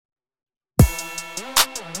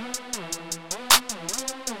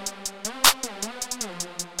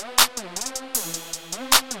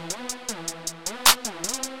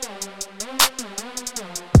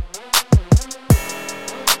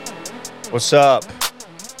What's up?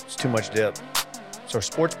 It's Too Much Dip. It's our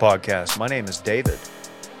sports podcast. My name is David.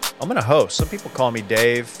 I'm going to host. Some people call me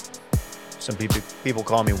Dave. Some people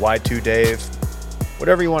call me Y2 Dave.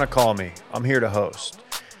 Whatever you want to call me, I'm here to host.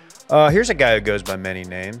 Here's a guy who goes by many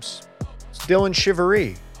names. It's Dylan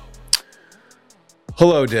Shivery.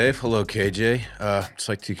 Hello, Dave. Hello, KJ. Just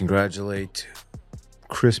like to congratulate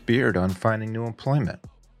Chris Beard on finding new employment.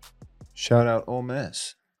 Shout out Ole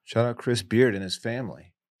Miss. Shout out Chris Beard and his family.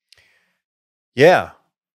 Yeah.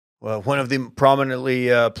 Well, one of the prominently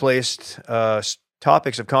placed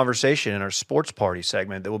topics of conversation in our sports party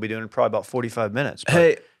segment that we'll be doing in probably about 45 minutes. But,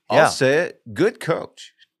 hey, yeah. I'll say it. Good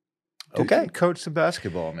coach. Okay. Good coach some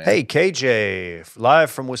basketball, man. Hey, KJ, live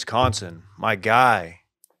from Wisconsin, my guy.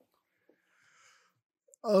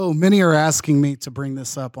 Oh, many are asking me to bring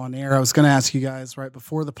this up on air. I was going to ask you guys right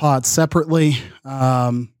before the pod separately.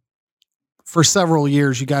 For several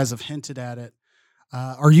years, you guys have hinted at it.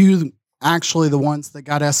 Are you actually the ones that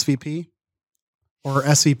got SVP or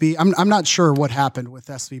SVP? I'm not sure what happened with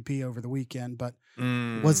SVP over the weekend, but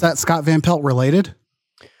was that Scott Van Pelt related?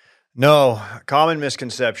 No, common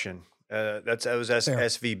misconception. That was Fair.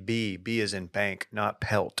 SVB. B is in bank, not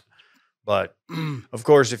Pelt. But of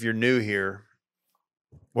course, if you're new here,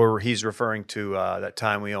 where he's referring to that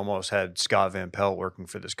time we almost had Scott Van Pelt working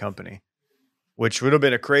for this company, which would have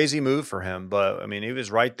been a crazy move for him. But, I mean, he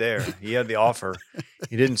was right there. He had the offer.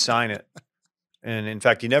 He didn't sign it. And, in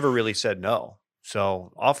fact, he never really said no.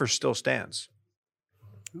 So, offer still stands.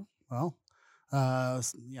 Well,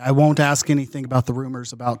 I won't ask anything about the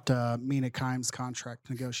rumors about Mina Kimes' contract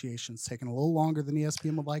negotiations taking a little longer than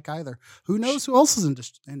ESPN would like either. Who knows who else is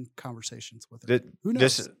in conversations with it? Who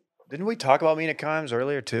knows? Didn't we talk about Mina Kimes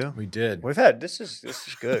earlier too? We did. We've had this is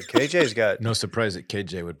good. KJ's got No surprise that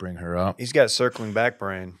KJ would bring her up. he's got circling back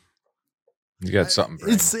brain. He's got something.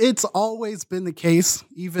 Brain. It's always been the case,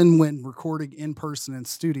 even when recording in person in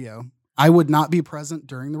studio. I would not be present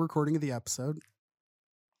during the recording of the episode.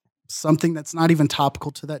 Something that's not even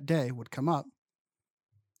topical to that day would come up,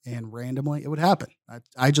 and randomly it would happen.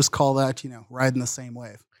 I just call that, riding the same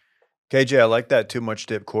wave. KJ, I like that too much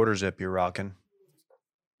dip quarter zip you're rocking.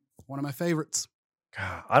 One of my favorites.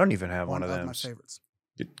 God, I don't even have one of them. My favorites.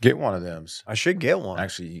 Get one of them. I should get one.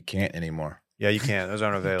 Actually, you can't anymore. Yeah, you can't. Those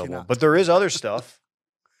aren't available. cannot. But there is other stuff.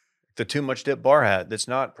 The too much dip bar hat that's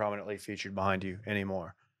not prominently featured behind you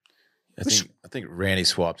anymore. I think Randy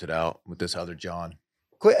swapped it out with this other John.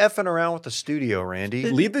 Quit effing around with the studio, Randy.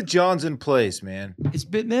 Leave the Johns in place, man. It's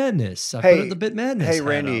Bit Madness. I Hey, put the Bit Madness. Hey, hat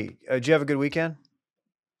Randy, up. did you have a good weekend?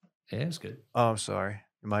 Yeah, it was good. Oh, I'm sorry.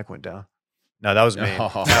 Your mic went down. No, that was me.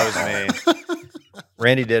 Oh. That was me.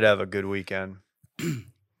 Randy did have a good weekend.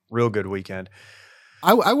 Real good weekend.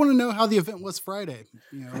 I want to know how the event was Friday.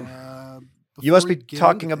 You must be before we get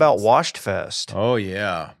talking into about things. Washed Fest. Oh,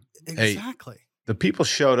 yeah. Exactly. The people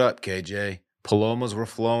showed up, KJ. Palomas were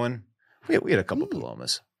flowing. We had a couple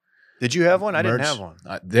palomas. Did you have one? I didn't Merch, have one.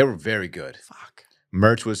 They were very good. Fuck.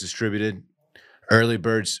 Merch was distributed. Early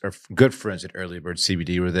Birds, or good friends at Early Bird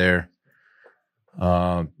CBD were there.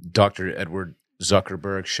 Dr. Edward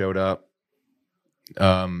Zuckerberg showed up.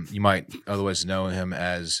 You might otherwise know him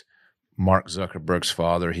as Mark Zuckerberg's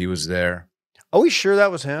father. He was there. Are we sure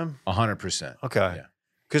that was him? 100%. Okay. Yeah.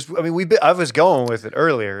 Because, I mean, I was going with it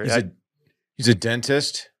earlier. He's a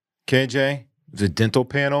dentist, KJ. There's a dental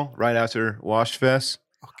panel right after Wash Fest.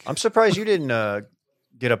 I'm surprised you didn't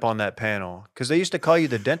get up on that panel because they used to call you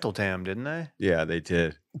the dental tam, didn't they? Yeah, they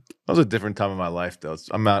did. That was a different time in my life, though.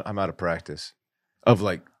 I'm out of practice. I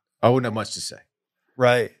wouldn't have much to say.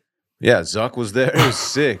 Right. Yeah, Zuck was there. It was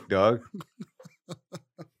sick, dog.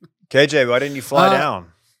 KJ, why didn't you fly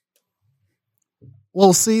down?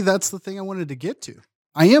 Well, see, that's the thing I wanted to get to.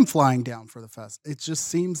 I am flying down for the fest. It just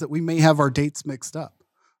seems that we may have our dates mixed up.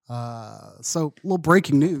 So, a little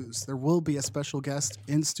breaking news. There will be a special guest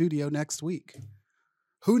in studio next week.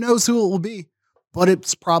 Who knows who it will be, but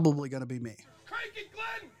it's probably going to be me. Crank it,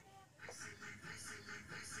 Glenn!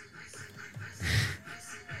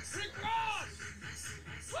 Rick Ross!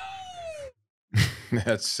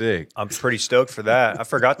 That's sick. I'm pretty stoked for that. I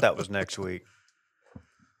forgot that was next week.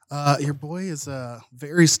 Your boy is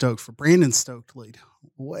very stoked for Brandon stoked lead.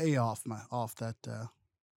 Way off that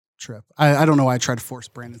trip. I don't know why I tried to force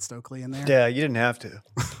Brandon Stokely in there. Yeah, you didn't have to.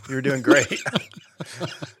 You were doing great.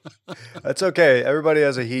 That's okay. Everybody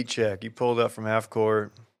has a heat check. You pulled up from half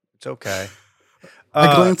court. It's okay.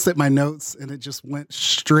 I glanced at my notes and it just went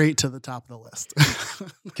straight to the top of the list.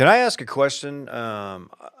 Can I ask a question?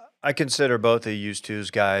 I consider both of you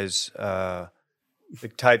two's guys the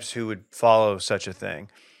types who would follow such a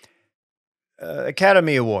thing.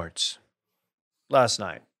 Academy Awards last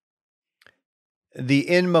night. the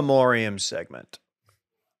in memoriam segment.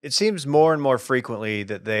 It seems more and more frequently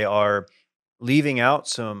that they are leaving out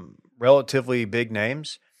some relatively big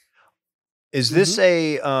names. Is this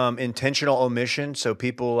a intentional omission so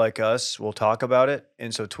people like us will talk about it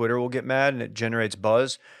and so Twitter will get mad and it generates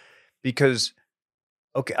buzz? Because,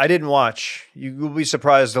 okay, I didn't watch. You will be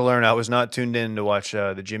surprised to learn I was not tuned in to watch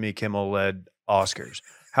the Jimmy Kimmel-led Oscars.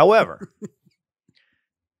 However,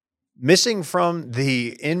 missing from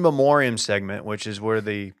the in memoriam segment, which is where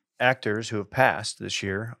the actors who have passed this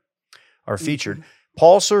year are featured,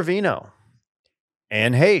 Paul Sorvino,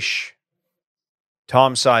 Anne Heche,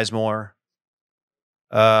 Tom Sizemore,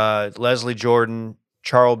 Leslie Jordan,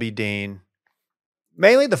 Charles B. Dean.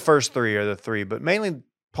 Mainly the first three are the three, but mainly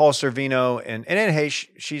Paul Sorvino and Anne Heche.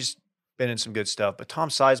 She's been in some good stuff, but Tom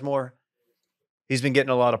Sizemore, he's been getting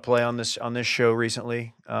a lot of play on this show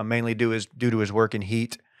recently, mainly due to his work in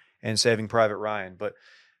Heat and Saving Private Ryan. But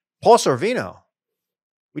Paul Sorvino,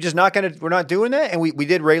 we're not doing that, and we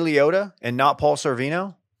did Ray Liotta and not Paul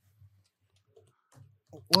Sorvino.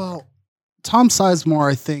 Well, Tom Sizemore,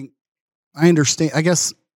 I think, I understand. I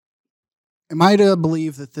guess, am I to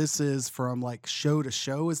believe that this is from like show to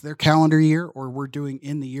show? Is their calendar year, or we're doing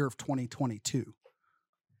in the year of 2022?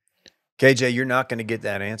 KJ, you're not going to get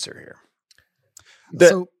that answer here.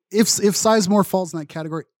 So if Sizemore falls in that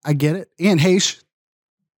category, I get it. Anne Heche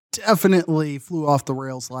definitely flew off the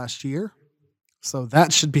rails last year, so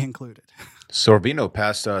that should be included. Sorvino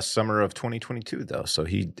passed summer of 2022, though, so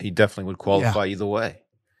he definitely would qualify either way.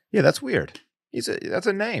 Yeah, that's weird. That's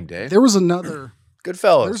a name, Dave. There was another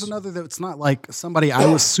Goodfellas. There's another that's not like somebody I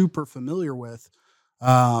was super familiar with.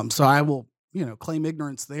 So I will, claim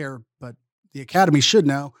ignorance there, but the Academy should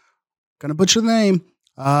know. Gonna butcher the name.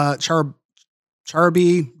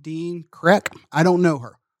 Charby Dean Krek. I don't know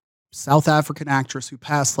her. South African actress who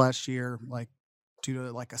passed last year, due to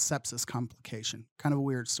a sepsis complication. Kind of a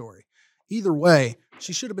weird story. Either way,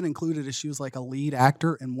 she should have been included as she was a lead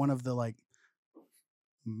actor in one of the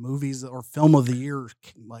movies or film of the year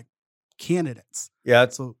candidates. Yeah,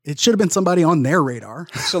 so it should have been somebody on their radar.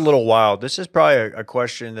 It's a little wild. This is probably a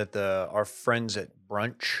question that our friends at the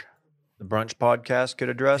Brunch podcast could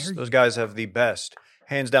address. Those guys have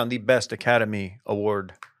hands down the best Academy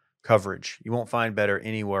Award coverage. You won't find better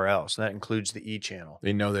anywhere else. And that includes the E! Channel.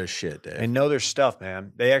 They know their shit, Dave. They know their stuff,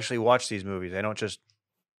 man. They actually watch these movies. They don't just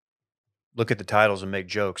look at the titles and make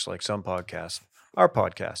jokes like some podcasts. Our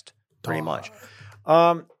podcast, pretty much.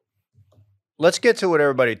 Let's get to what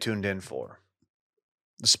everybody tuned in for.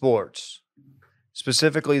 The sports,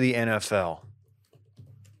 specifically the NFL.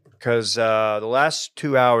 Because the last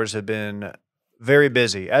 2 hours have been very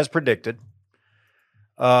busy, as predicted.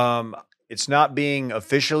 It's not being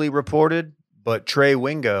officially reported, but Trey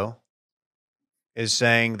Wingo is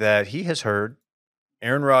saying that he has heard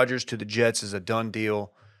Aaron Rodgers to the Jets is a done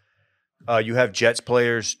deal. You have Jets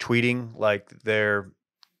players tweeting they're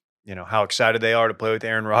how excited they are to play with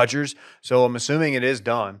Aaron Rodgers. So I'm assuming it is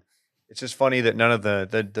done. It's just funny that none of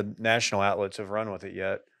the national outlets have run with it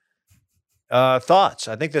yet. Thoughts?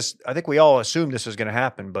 I think we all assumed this was going to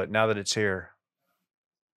happen, but now that it's here,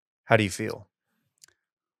 how do you feel?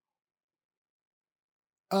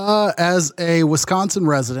 As a Wisconsin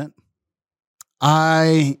resident,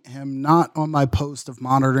 I am not on my post of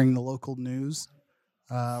monitoring the local news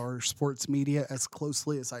or sports media as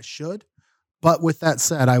closely as I should. But with that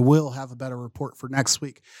said, I will have a better report for next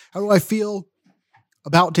week. How do I feel?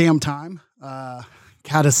 About damn time.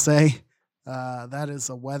 Gotta say, that is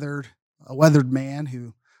a weathered man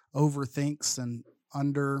who overthinks and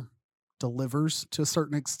under delivers to a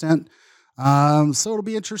certain extent. So it'll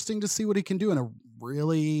be interesting to see what he can do in a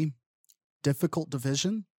really difficult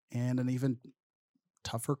division and an even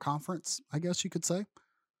tougher conference, I guess you could say.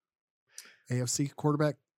 AFC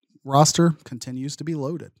quarterback roster continues to be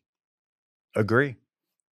loaded. Agree.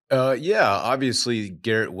 Yeah, obviously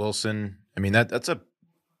Garrett Wilson. I mean, that's a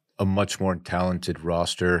much more talented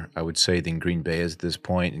roster, I would say, than Green Bay is at this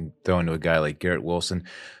point. And throwing to a guy like Garrett Wilson,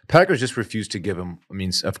 Packers just refused to give him. I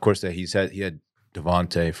mean, of course that he had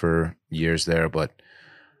Devontae for years there, but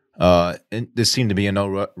and there seemed to be a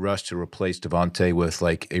no rush to replace Devontae with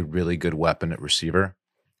a really good weapon at receiver.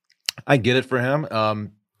 I get it for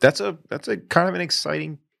him. That's a kind of an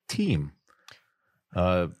exciting team.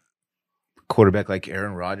 Quarterback like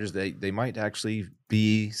Aaron Rodgers, they might actually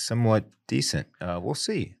be somewhat decent. We'll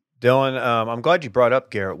see. Dylan, I'm glad you brought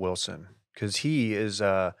up Garrett Wilson because he is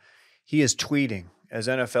tweeting, as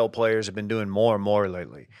NFL players have been doing more and more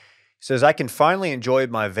lately. He says, "I can finally enjoy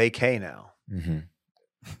my vacay now." Mm-hmm.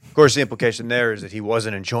 Of course, the implication there is that he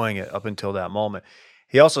wasn't enjoying it up until that moment.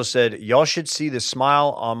 He also said, "Y'all should see the smile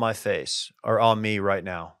on my face, or on me right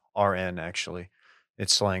now." RN, actually.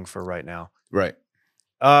 It's slang for right now. Right.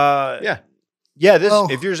 Yeah.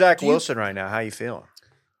 Well, If you're Zach do you- Wilson right now, how you feeling?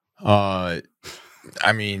 I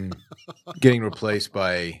mean, getting replaced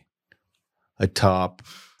by a top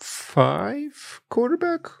 5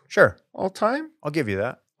 quarterback Sure, all time? I'll give you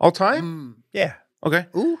that. All time? Yeah. Okay.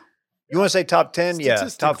 Ooh, You want to say top 10? Yeah.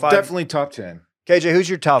 Statistical. Top 5. Definitely top 10. KJ, who's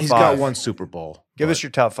your top He's 5? got 1 Super Bowl. Give but- us your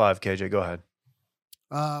top 5, KJ. Go ahead.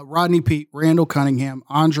 Rodney Peete, Randall Cunningham,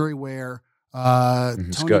 Andre Ware,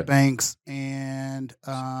 It's Tony good. Banks, and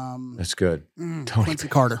That's good. Tony Quincy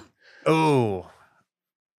Carter. Oh,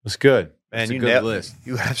 That's good. man, That's a you good nailed list.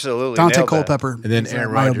 You absolutely Dante nailed that. Culpepper. And then is,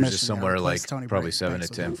 Aaron my Rodgers omission is there. somewhere Replace like Tony probably Banks 7 to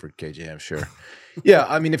with 10 him. for KJ, I'm sure. Yeah,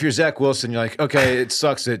 I mean, if you're Zach Wilson, you're like, okay, it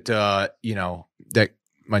sucks that that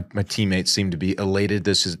my teammates seem to be elated.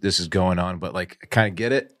 This is going on, but like, I kind of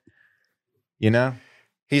get it.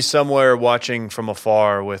 He's somewhere watching from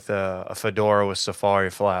afar with a fedora with safari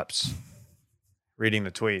flaps, reading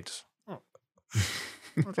the tweets.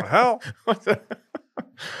 What the hell?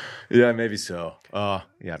 Yeah, maybe so. Yeah,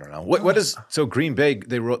 I don't know. What is so Green Bay?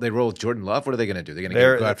 They roll with Jordan Love. What are they going to do? They're going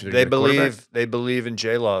to go after They their quarterback? believe in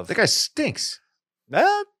J Love. That guy stinks.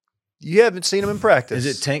 Nah, you haven't seen him in practice.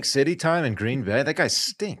 Is it Tank City time in Green Bay? That guy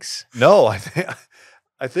stinks. No, I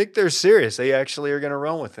think they're serious. They actually are going to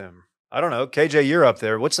run with him. I don't know. KJ, you're up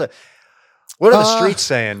there. What are the streets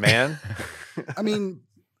saying, man? I mean,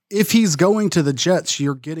 if he's going to the Jets,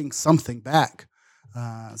 you're getting something back.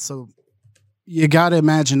 So you got to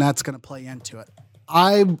imagine that's going to play into it.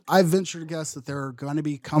 I venture to guess that they're going to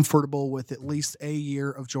be comfortable with at least a year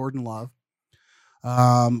of Jordan Love.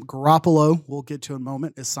 Garoppalo, we'll get to in a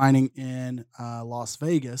moment, is signing in Las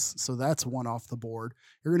Vegas. So that's one off the board.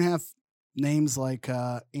 You're going to have names like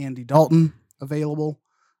Andy Dalton available.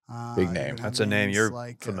 Big you're name. gonna have That's a name names you're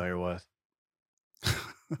like, familiar with.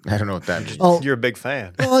 I don't know what that means. Oh. You're a big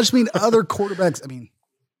fan. Well, I just mean other quarterbacks. I mean,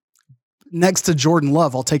 next to Jordan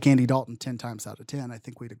Love, I'll take Andy Dalton 10 times out of 10. I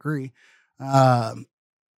think we'd agree.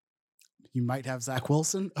 You might have Zach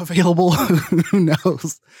Wilson available. Who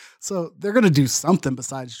knows? So they're going to do something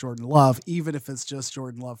besides Jordan Love, even if it's just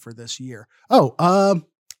Jordan Love for this year. Oh,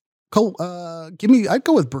 Cole, I'd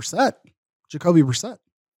go with Brissett, Jacoby Brissett.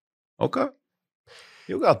 Okay.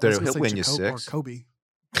 He'll go out there. I was gonna He'll say win you Jacob or 6. Kobe.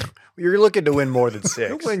 You're looking to win more than He'll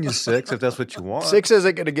 6. win you 6 if that's what you want. 6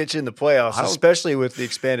 isn't going to get you in the playoffs, I don't- especially with the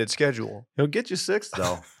expanded schedule. He'll get you 6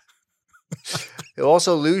 though. He'll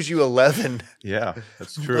also lose you 11. Yeah,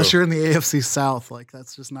 that's true. Unless you're in the AFC South, like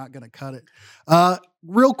that's just not going to cut it.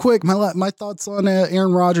 Real quick, my thoughts on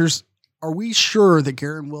Aaron Rodgers. Are we sure that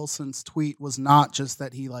Garrett Wilson's tweet was not just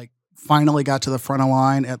that he like finally got to the front of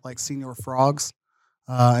line at like Senior Frogs,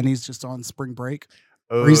 and he's just on spring break?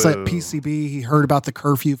 Or he's at Oh. PCB. He heard about the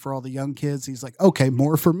curfew for all the young kids. He's like, okay,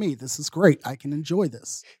 more for me. This is great. I can enjoy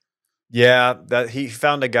this. Yeah, that he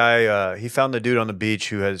found a guy. He found the dude on the beach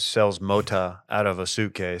who sells mota out of a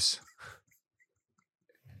suitcase.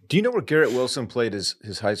 Do you know where Garrett Wilson played his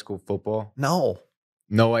high school football? No,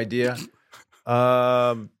 No idea.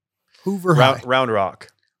 Hoover High. Round Rock.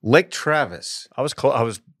 Lake Travis. I was close. I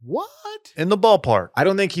was What? in the ballpark. I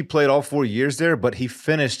don't think he played all 4 years there, but he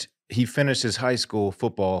finished his high school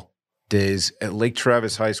football days at Lake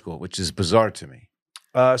Travis High School, which is bizarre to me.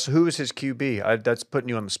 So who was his QB? That's putting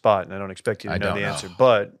you on the spot, and I don't expect you to I know don't the know. answer.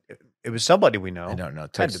 But it was somebody we know. I don't know.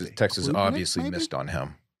 Had to be. Texas Klubnik, obviously maybe? missed on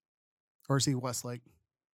him. Or is he Westlake?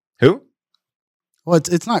 Who? Well,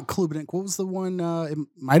 it's not Klubnik. What was the one? It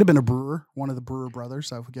might have been a Brewer, one of the Brewer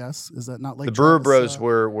brothers, I would guess. Is that not like The Brewer Bros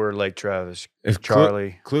were Lake Travis. If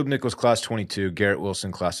Charlie. Klubnik was class 22, Garrett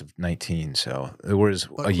Wilson class of 19. So there was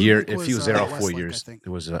But a year. Klubnik If he was, was there all 4 Westlake, I years, think.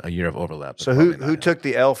 there was a year of overlap. but So who probably not him. took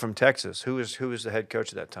the L from Texas? Who was the head coach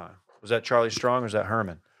at that time? Was that Charlie Strong or was that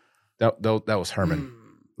Herman? that was Herman?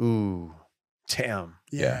 Ooh, damn.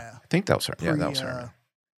 Yeah. I think that was Herman. Yeah, that was Pre, Herman.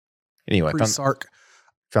 Anyway, I Sark.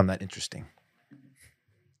 found that interesting.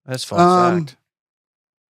 That's fun fact.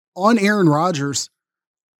 On Aaron Rodgers,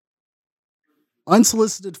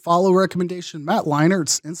 unsolicited follow recommendation. Matt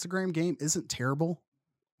Leinert's Instagram game isn't terrible.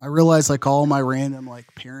 I realize like all my random like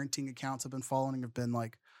parenting accounts I've been following have been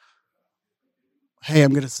like, hey,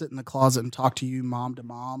 I'm going to sit in the closet and talk to you mom to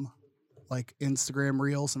mom, like Instagram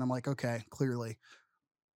reels. And I'm like, okay, clearly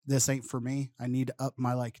this ain't for me. I need to up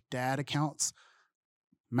my like dad accounts.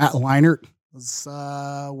 Matt Leinart was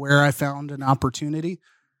where I found an opportunity.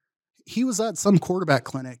 He was at some quarterback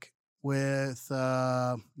clinic with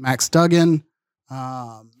Max Duggan,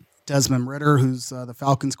 Desmond Ridder, who's the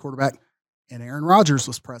Falcons quarterback, and Aaron Rodgers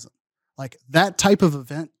was present. Like that type of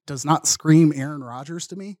event does not scream Aaron Rodgers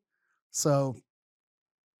to me. So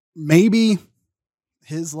maybe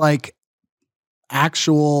his like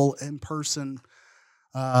actual in-person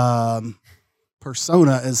persona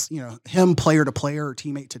is, him player to player or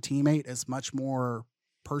teammate to teammate is much more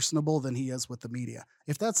personable than he is with the media.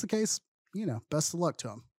 If that's the case, best of luck to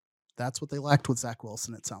him. That's what they lacked with Zach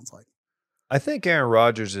Wilson, it sounds like. I think Aaron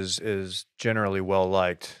Rodgers is generally well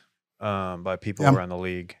liked by people around the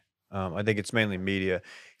league. I think it's mainly media.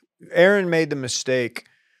 Aaron made the mistake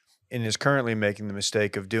and is currently making the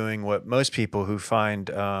mistake of doing what most people who find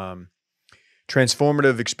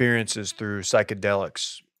transformative experiences through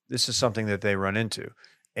psychedelics, this is something that they run into,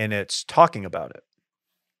 and it's talking about it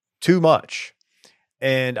too much.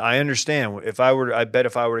 And I understand I bet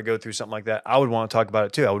if I were to go through something like that, I would want to talk about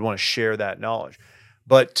it too. I would want to share that knowledge.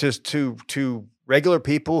 But to regular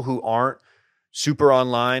people who aren't super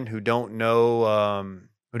online, who don't know,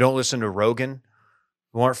 who don't listen to Rogan,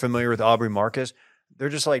 who aren't familiar with Aubrey Marcus, they're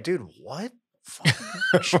just like, dude, what?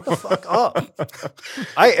 Shut the fuck up.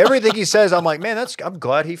 Everything he says, I'm like, man, I'm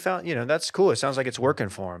glad he found, that's cool. It sounds like it's working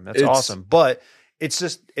for him. That's awesome. But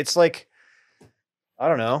it's like, I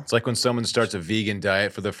don't know. It's like when someone starts a vegan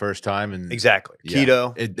diet for the first time and exactly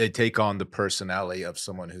keto. They take on the personality of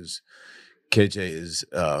someone who's KJ is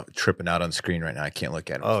tripping out on screen right now. I can't look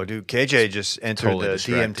at him. Oh, dude, KJ just entered Totally the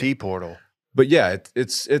distracted. DMT portal. But yeah,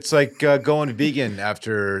 it's like going vegan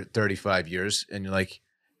after 35 years, and you're like,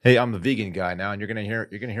 hey, I'm the vegan guy now, and you're gonna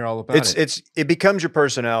hear all about it. It becomes your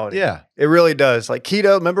personality. Yeah, it really does. Like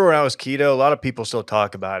keto. Remember when I was keto? A lot of people still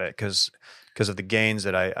talk about it because of the gains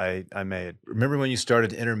that I made. Remember when you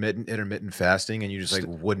started intermittent fasting, and you just like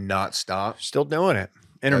would not stop? Still doing it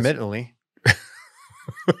intermittently.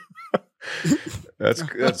 That's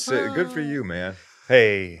it. Good for you, man.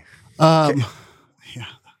 Hey, yeah.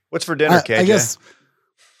 What's for dinner, KJ? I guess.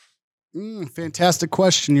 Fantastic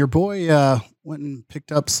question. Your boy went and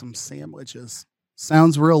picked up some sandwiches.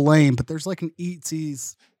 Sounds real lame, but there's like an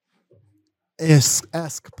Eatsies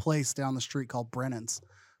esque place down the street called Brennan's.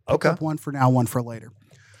 Picked up one for now, one for later.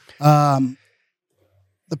 The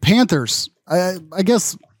Panthers. I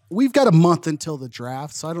guess we've got a month until the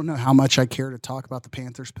draft, so I don't know how much I care to talk about the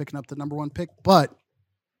Panthers picking up the number 1 pick, but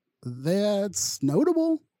that's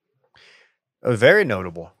notable. Very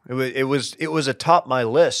notable. It was atop my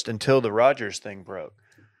list until the Rodgers thing broke.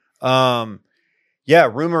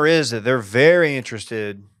 Yeah, rumor is that they're very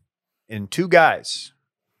interested in 2 guys.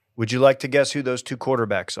 Would you like to guess who those 2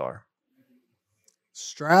 quarterbacks are?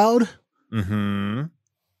 Stroud. Mm-hmm.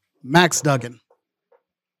 Max Duggan.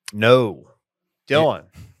 No. Dylan.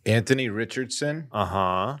 Anthony Richardson.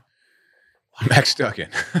 Uh-huh. Max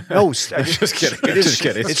Duggan. No, just kidding. Just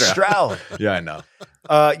kidding. It's Stroud. Yeah, I know.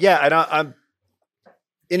 Yeah, and I'm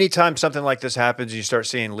anytime something like this happens, you start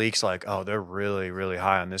seeing leaks like, oh, they're really, really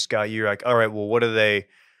high on this guy. You're like, all right, well, what are they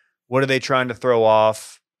trying to throw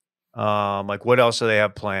off? Like what else do they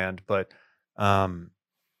have planned? But I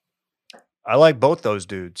like both those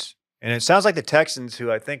dudes. And it sounds like the Texans, who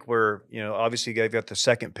I think were, obviously they've got the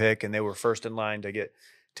 2nd pick and they were first in line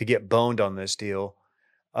to get boned on this deal.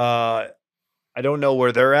 I don't know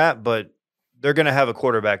where they're at, but they're going to have a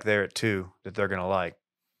quarterback there at 2 that they're going to like.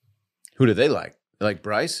 Who do they like? They like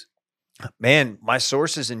Bryce? Man, my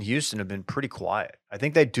sources in Houston have been pretty quiet. I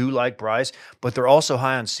think they do like Bryce, but they're also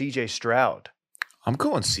high on CJ Stroud. I'm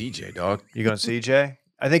going CJ, dog. You going CJ?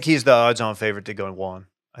 I think he's the odds-on favorite to go 1.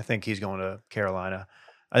 I think he's going to Carolina.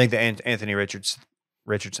 I think the Anthony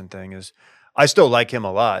Richardson thing is – I still like him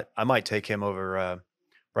a lot. I might take him over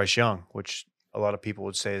Bryce Young, which a lot of people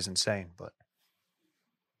would say is insane. But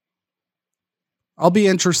I'll be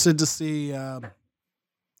interested to see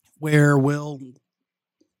where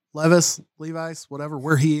Levis, whatever,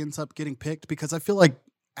 where he ends up getting picked, because I feel like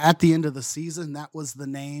at the end of the season, that was the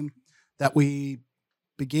name that we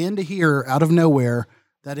began to hear out of nowhere,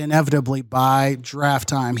 that inevitably by draft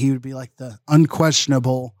time, he would be like the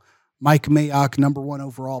unquestionable Mike Mayock number 1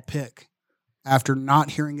 overall pick after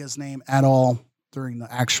not hearing his name at all during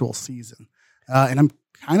the actual season. And I'm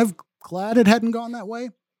kind of glad it hadn't gone that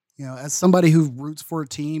way. As somebody who roots for a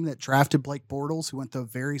team that drafted Blake Bortles, who went through a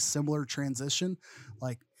very similar transition,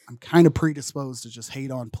 like I'm kind of predisposed to just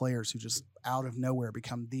hate on players who just out of nowhere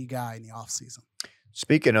become the guy in the offseason.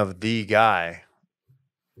 Speaking of the guy,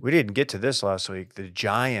 we didn't get to this last week. The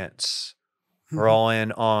Giants are all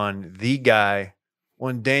in on the guy,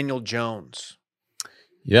 one Daniel Jones.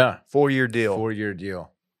 Yeah. 4-year deal. 4-year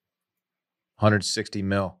deal. 160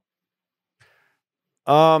 mil.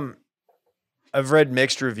 I've read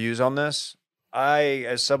mixed reviews on this.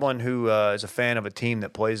 As someone who is a fan of a team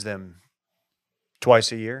that plays them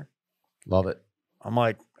twice a year, love it. I'm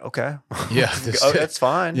like, okay, yeah, that's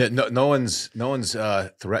fine. Yeah, no one's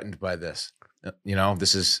threatened by this.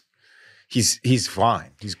 This is he's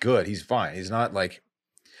fine. He's good. He's fine.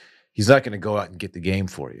 He's he's not going to go out and get the game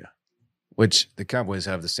for you, which the Cowboys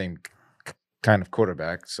have the same kind of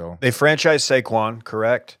quarterback. So They franchise Saquon,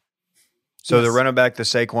 correct? So Yes. they're running back the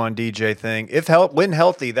Saquon DJ thing. When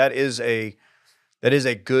healthy, that is a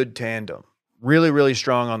good tandem. Really, really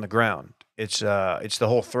strong on the ground. It's the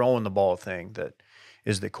whole throwing the ball thing that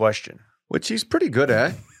is the question. which he's pretty good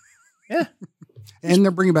at. And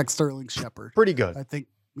they're bringing back Sterling Shepard. Pretty good. I think,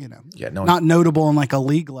 Yeah, no, not notable on like a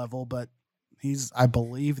league level, but he's, I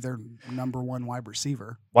believe, their number one wide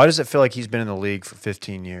receiver. Why does it feel like he's been in the league for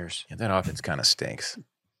 15 years? yeah, that offense kind of stinks.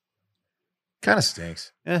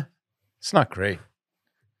 Yeah. It's not great.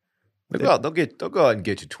 They'll go out and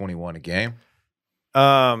get you 21 a game.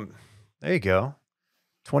 There you go.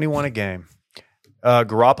 21 a game.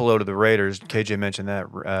 Garoppalo to the Raiders. KJ mentioned that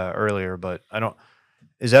earlier, but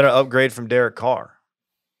is that an upgrade from Derek Carr?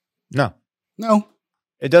 No, No,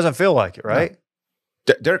 It doesn't feel like it, right?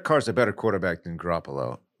 Derek Carr's a better quarterback than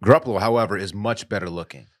Garoppolo. Garoppolo, however, is much better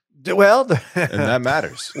looking, Well, and that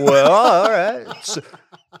matters. well, all right. So,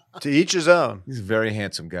 to each his own. He's a very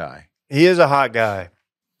handsome guy. He is a hot guy.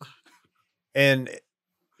 And,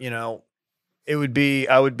 I would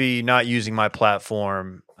be not using my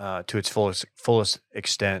platform to its fullest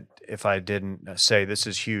extent if I didn't say this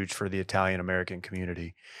is huge for the Italian American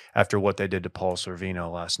community after what they did to Paul Sorvino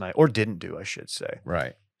last night, or didn't do, I should say.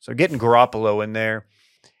 Right. So getting Garoppolo in there.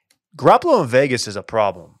 Garoppalo in Vegas is a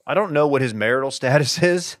problem. I don't know what his marital status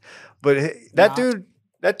is, but that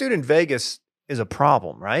dude in Vegas is a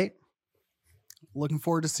problem, right? looking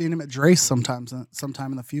forward to seeing him at Drace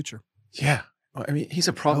sometime in the future. Yeah. Well, I mean, he's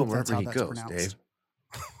a problem I hope that's wherever he how that's goes, pronounced.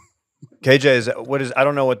 Dave. KJ, I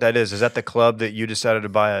don't know what that is. Is that the club that you decided to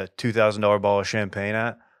buy a $2,000 bottle of champagne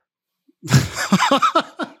at?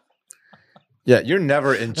 Yeah, you're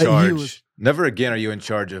never in He charge. was- Never again are you in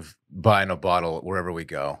charge of buying a bottle wherever we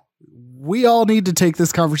go. We all need to take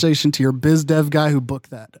this conversation to your biz dev guy who booked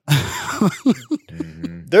that.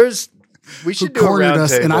 We Who should do a cornered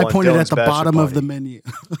us, and I roundtable on pointed Dylan's at the bachelor bottom of party. the menu.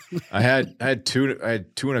 I had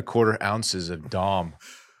 2.25 ounces of Dom.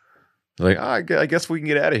 Like, I guess we can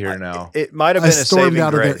get out of here now. It might have I been a stormed saving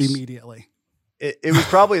out of there grace. immediately. It was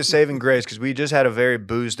probably a saving grace because we just had a very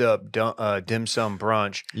boozed up dim sum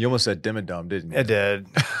brunch. You almost said dim and dum, didn't you? I did.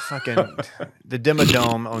 Fucking the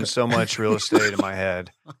Dimmadome owns so much real estate in my head.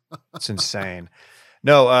 It's insane.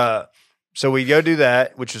 No, so we go do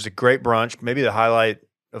that, which was a great brunch, maybe the highlight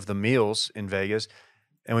of the meals in Vegas.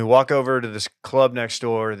 And we walk over to this club next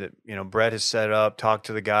door that, Brett has set up, talk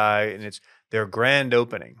to the guy, and it's their grand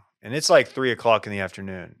opening. And it's like 3:00 in the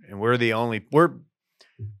afternoon. And we're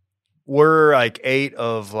like 8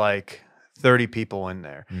 of like 30 people in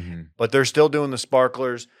there. Mm-hmm. But they're still doing the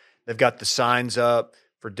sparklers. They've got the signs up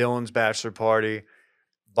for Dylan's bachelor party,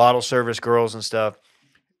 bottle service girls and stuff.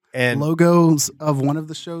 And Logos of one of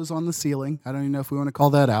the shows on the ceiling. I don't even know if we want to call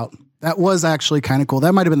that out. That was actually kind of cool.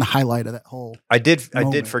 That might have been the highlight of that whole. I did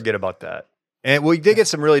moment. forget about that. And we did get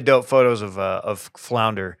some really dope photos of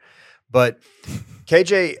Flounder. But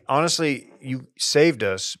KJ, honestly, you saved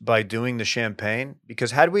us by doing the champagne,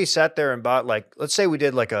 because had we sat there and bought, like, let's say we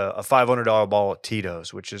did like a $500 bottle at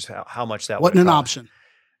Tito's, which is how much that Wasn't would an cost. option.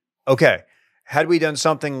 Okay. Had we done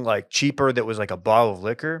something like cheaper that was like a bottle of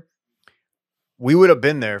liquor, we would have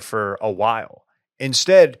been there for a while.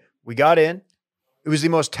 Instead, we got in. It was the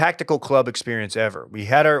most tactical club experience ever. We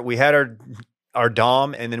had our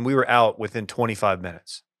Dom, and then we were out within 25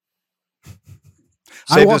 minutes.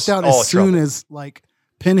 I Saved walked us out all as soon trouble. as like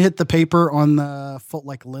pin hit the paper on the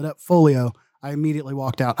lit up folio. I immediately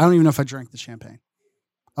walked out. I don't even know if I drank the champagne.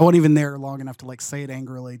 I wasn't even there long enough to like say it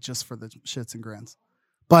angrily just for the shits and grins.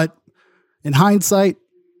 But in hindsight,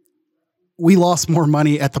 we lost more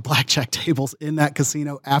money at the blackjack tables in that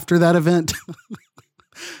casino after that event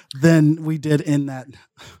than we did in that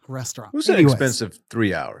restaurant. It was an Anyways, expensive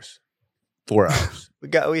 3 hours, 4 hours.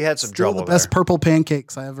 We had some still trouble the best there. purple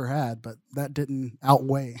pancakes I ever had, but that didn't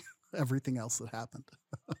outweigh everything else that happened.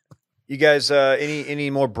 You guys, any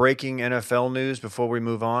more breaking NFL news before we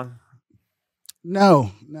move on?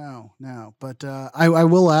 No. But I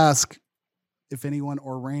will ask if anyone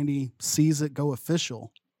or Randy sees it go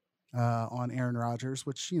official on Aaron Rodgers,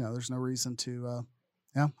 which, there's no reason to,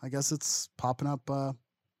 I guess it's popping up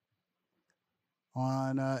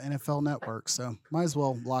on NFL Network. So might as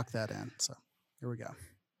well lock that in. So here we go.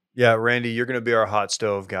 Yeah, Randy, you're going to be our hot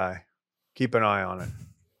stove guy. Keep an eye on it.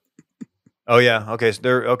 Oh, yeah. Okay. So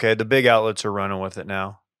the big outlets are running with it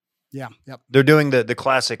now. Yeah. Yep. They're doing the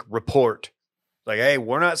classic report. Like, hey,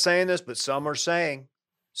 we're not saying this, but some are saying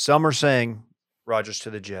Rodgers to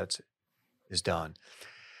the Jets is done.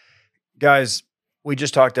 Guys, we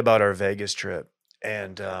just talked about our Vegas trip,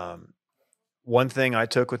 and one thing I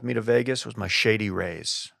took with me to Vegas was my Shady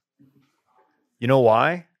Rays. You know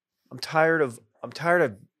why? I'm tired of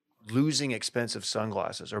losing expensive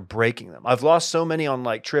sunglasses or breaking them. I've lost so many on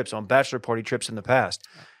like trips, on bachelor party trips in the past.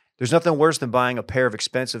 There's nothing worse than buying a pair of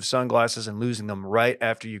expensive sunglasses and losing them right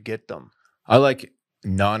after you get them. I like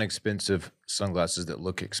non-expensive sunglasses that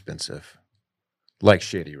look expensive, like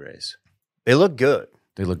Shady Rays. They look good.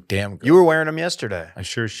 They look damn good. You were wearing them yesterday. I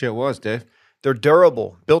sure as shit was, Dave. They're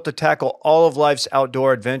durable, built to tackle all of life's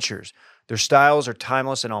outdoor adventures. Their styles are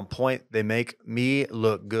timeless and on point. They make me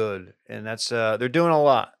look good. And that's they're doing a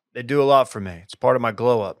lot. They do a lot for me. It's part of my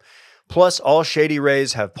glow up. Plus, all Shady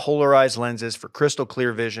Rays have polarized lenses for crystal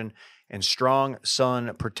clear vision and strong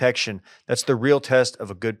sun protection. That's the real test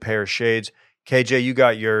of a good pair of shades. KJ, you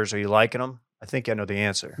got yours. Are you liking them? I think I know the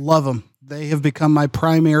answer. Love them. They have become my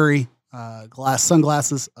primary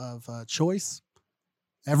sunglasses of choice.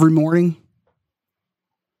 Every morning,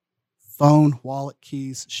 phone, wallet,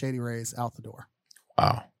 keys, Shady Rays out the door.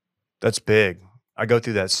 Wow. That's big. I go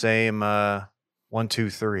through that same 1, 2,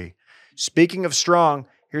 3. Speaking of strong,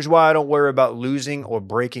 here's why I don't worry about losing or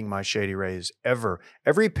breaking my Shady Rays ever.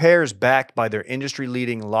 Every pair is backed by their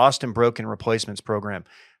industry-leading lost and broken replacements program.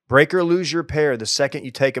 Break or lose your pair the second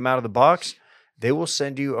you take them out of the box, they will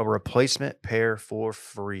send you a replacement pair for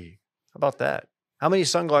free. How about that? How many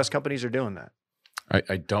sunglass companies are doing that?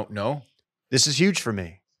 I don't know. This is huge for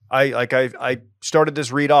me. I started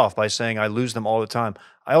this read off by saying I lose them all the time.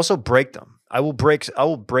 I also break them. I will break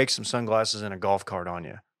some sunglasses in a golf cart on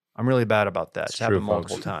you. I'm really bad about that. It's happened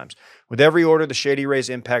multiple times. With every order, the Shady Rays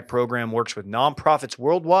Impact Program works with nonprofits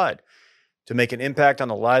worldwide to make an impact on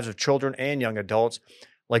the lives of children and young adults,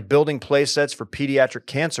 like building play sets for pediatric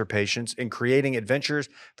cancer patients and creating adventures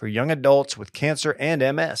for young adults with cancer and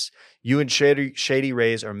MS. You and Shady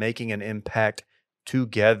Rays are making an impact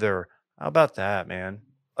together. How about that, man?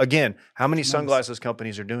 Again, how many sunglasses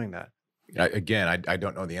companies are doing that? I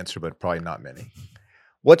don't know the answer, but probably not many.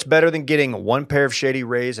 What's better than getting one pair of Shady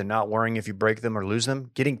Rays and not worrying if you break them or lose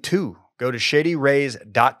them? Getting two. Go to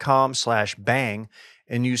shadyrays.com/bang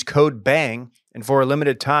and use code BANG. And for a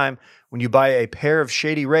limited time, when you buy a pair of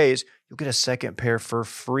Shady Rays, you'll get a second pair for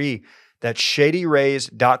free. That's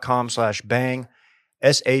shadyrays.com/bang.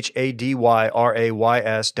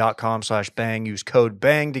 SHADYRAYS.com/bang. Use code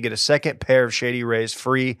BANG to get a second pair of Shady Rays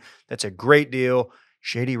free. That's a great deal.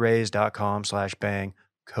 ShadyRays.com/bang.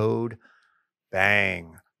 Code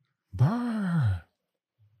BANG. Brr.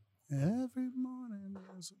 Every morning.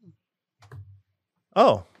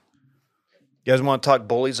 Oh. You guys want to talk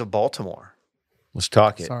Bullies of Baltimore? Let's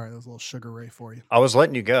talk it. Sorry, that was a little Sugar Ray for you. I was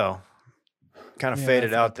letting you go. Kind of Yeah,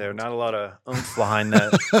 faded I out there. Not a lot of oomph behind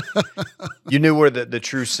that. You knew where the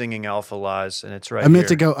true singing alpha lies, and it's right I meant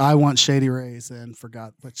to here. go, I want Shady Rays, and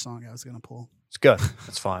forgot which song I was going to pull. It's good.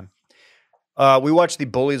 That's fine. We watched the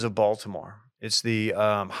Bullies of Baltimore. It's the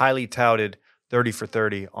highly touted 30 for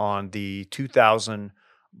 30 on the 2000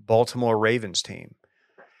 Baltimore Ravens team.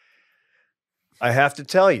 I have to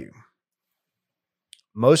tell you,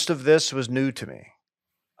 most of this was new to me.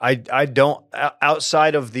 I don't,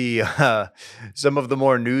 outside of the some of the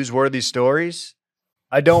more newsworthy stories,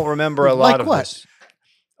 I don't remember a lot Like of what? this.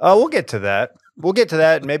 We'll get to that.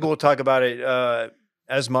 And maybe we'll talk about it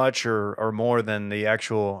as much or more than the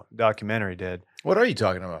actual documentary did. What are you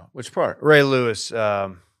talking about? Which part? Ray Lewis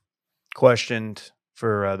questioned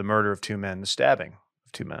for the murder of two men, the stabbing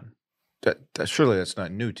of two men. That surely that's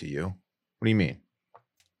not new to you. What do you mean?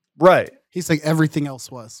 Right. He's like everything else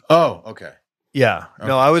was. Oh, okay. Yeah. Okay.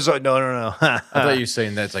 No, I was no. I thought you were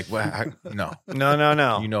saying that's like, well, no.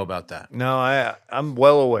 No. You know about that. No, I'm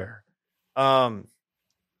well aware.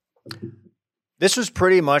 This was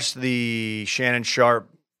pretty much the Shannon Sharp,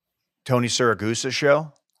 Tony Siragusa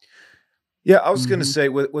show. Yeah, I was going to say,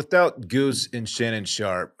 without Goose and Shannon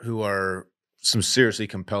Sharp, who are some seriously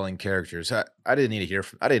compelling characters, I didn't need to hear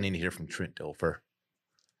from Trent Dilfer.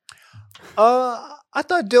 I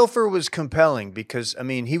thought Dilfer was compelling because, I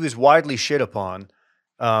mean, he was widely shit upon,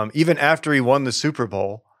 even after he won the Super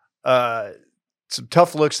Bowl. Some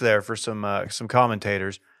tough looks there for some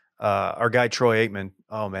commentators. Our guy Troy Aikman,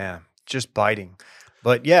 oh man, just biting.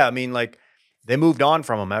 But yeah, I mean, like they moved on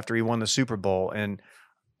from him after he won the Super Bowl, and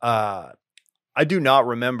I do not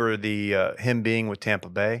remember the him being with Tampa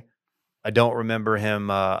Bay. I don't remember him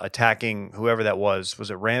attacking whoever that was.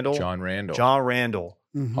 Was it Randall? John Randall. John Randall.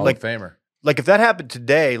 Mhm. Hall of Famer. Like if that happened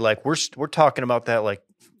today, like we're talking about that like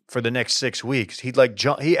for the next 6 weeks. He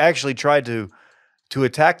actually tried to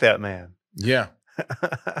attack that man. Yeah.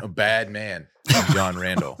 A bad man, John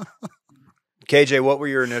Randall. KJ, what were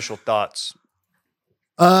your initial thoughts?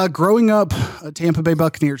 Growing up a Tampa Bay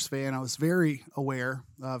Buccaneers fan, I was very aware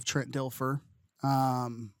of Trent Dilfer.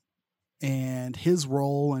 and his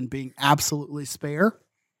role in being absolutely spare.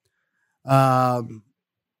 I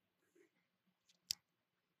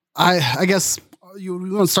guess you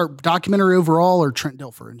want to start documentary overall or Trent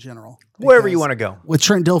Dilfer in general? Wherever you Because want to go. with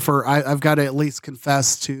Trent Dilfer, I've got to at least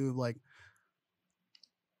confess to like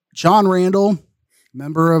John Randall,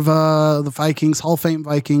 member of the Vikings, Hall of Fame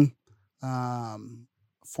Viking,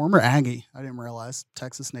 former Aggie. I didn't realize,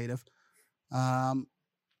 Texas native.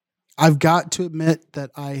 I've got to admit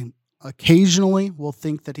that I occasionally will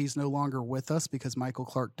think that he's no longer with us because Michael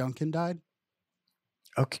Clark Duncan died.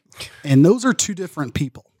 Okay. And those are two different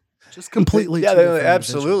people. Just completely. Yeah, two they different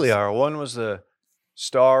absolutely individuals. are. One was the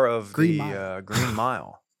star of Green the Mile. Green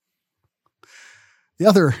Mile. The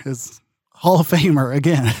other is Hall of Famer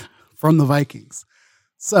again from the Vikings.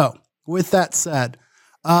 So with that said,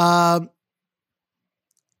 Troy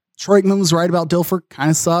Aikman was right about Dilfer. Kind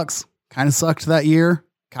of sucks. Kind of sucked that year.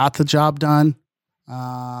 Got the job done.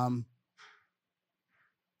 And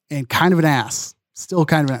kind of an ass. Still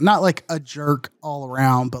kind of not like a jerk all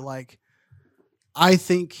around, but like I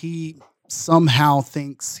think he somehow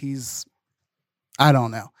thinks he's, I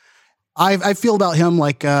don't know. I feel about him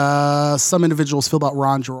like some individuals feel about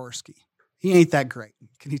Ron Jaworski. He ain't that great.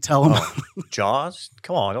 Can you tell him? Oh, Jaws?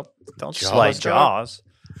 Come on, don't Jaws, slight dog. Jaws.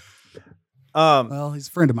 Well, he's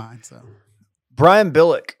a friend of mine, so. Brian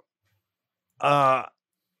Billick.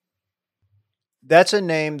 That's a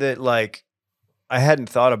name that like I hadn't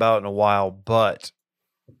thought about in a while, but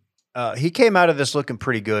he came out of this looking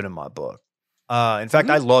pretty good in my book. In fact,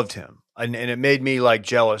 I loved him, and it made me like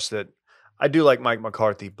jealous that I do like Mike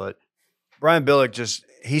McCarthy, but Brian Billick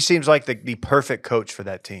he seems like the perfect coach for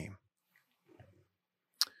that team.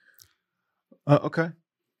 Okay.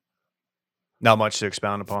 Not much to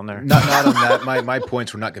expound upon there. Not on that. My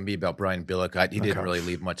points were not going to be about Brian Billick. He didn't Okay. really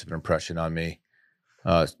leave much of an impression on me.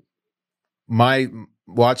 My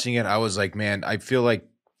watching it, I was like, man, I feel like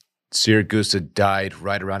Siragusa died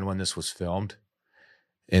right around when this was filmed.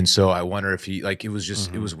 And so I wonder if he it was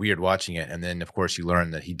just it was weird watching it. And then of course you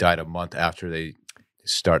learn that he died a month after they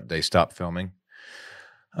stopped filming.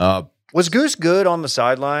 Was Goose good on the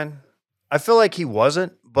sideline? I feel like he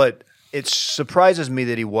wasn't, but it surprises me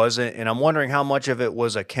that he wasn't, and I'm wondering how much of it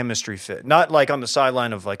was a chemistry fit. Not like on the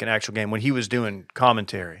sideline of like an actual game when he was doing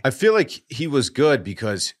commentary. I feel like he was good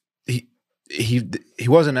because he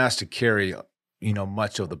wasn't asked to carry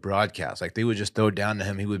much of the broadcast. Like they would just throw down to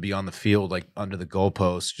him. He would be on the field like under the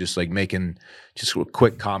goalposts, just like making just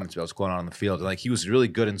quick comments about what's going on the field. And like he was really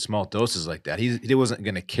good in small doses like that. He wasn't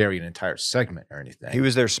going to carry an entire segment or anything. He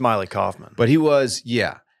was their Smiley Kaufman. But he was,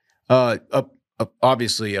 yeah.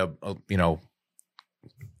 Obviously,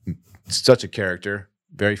 such a character,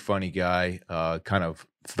 very funny guy. Kind of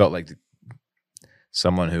felt like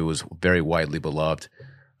someone who was very widely beloved.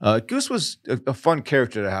 Goose was a fun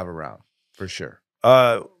character to have around, for sure.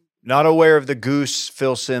 Not aware of the Goose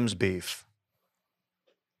Phil Simms beef.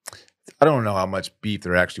 I don't know how much beef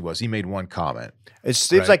there actually was. He made one comment. It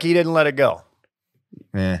seems Right. like he didn't let it go,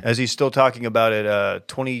 Eh. as he's still talking about it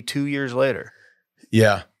 22 years later.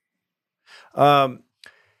 Yeah.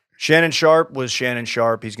 Shannon Sharp was Shannon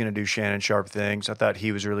Sharp. He's going to do Shannon Sharp things. I thought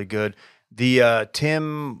he was really good. The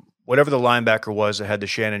Tim, whatever the linebacker was that had the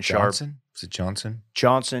Shannon Sharp. Johnson? Was it Johnson?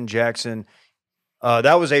 Jackson.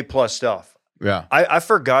 That was A+ stuff. Yeah. I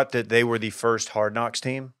forgot that they were the first Hard Knocks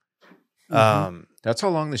team. That's how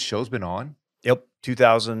long this show's been on? Yep,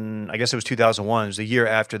 2000. I guess it was 2001. It was the year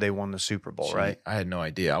after they won the Super Bowl, Gee, right? I had no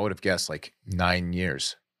idea. I would have guessed like 9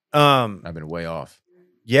 years. Um, I've been way off.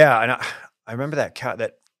 yeah, and I remember that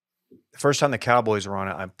the first time the Cowboys were on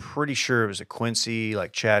it. I'm pretty sure it was a Quincy,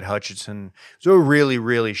 like Chad Hutchinson. It was a really,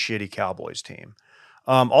 really shitty Cowboys team.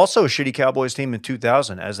 Also a shitty Cowboys team in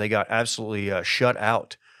 2000 as they got absolutely shut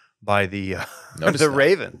out by the Noticed the that.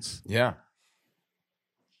 Ravens. Yeah.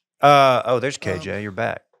 There's KJ. You're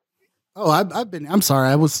back. Oh, I'm sorry.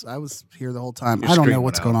 I was here the whole time. Your I don't screen know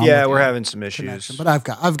what's went going out. on. Yeah, with we're my having some issues. connection, but I've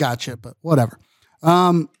got you, but whatever.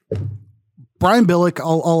 Brian Billick,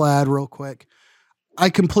 I'll add real quick. I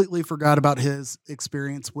completely forgot about his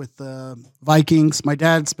experience with the Vikings. My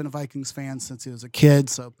dad's been a Vikings fan since he was a kid,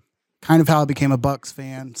 so kind of how I became a Bucks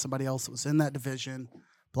fan. Somebody else that was in that division.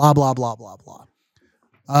 Blah blah blah blah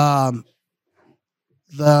blah.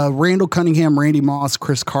 The Randall Cunningham, Randy Moss,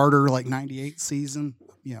 Chris Carter, like 98 season,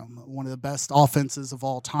 one of the best offenses of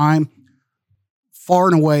all time. Far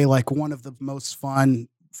and away, like one of the most fun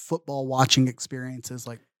football watching experiences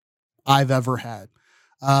like I've ever had.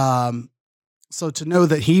 So to know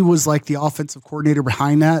that he was like the offensive coordinator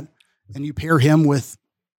behind that, and you pair him with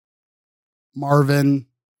Marvin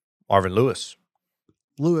Lewis.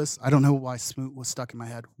 Lewis, I don't know why Smoot was stuck in my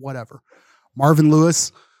head, whatever. Marvin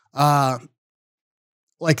Lewis.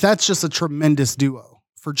 Like that's just a tremendous duo.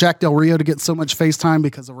 For Jack Del Rio to get so much FaceTime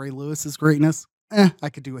because of Ray Lewis's greatness, I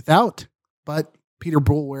could do without. But Peter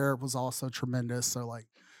Boulware was also tremendous. So like,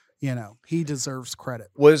 he deserves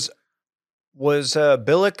credit. Was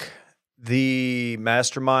Billick the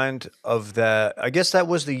mastermind of that? I guess that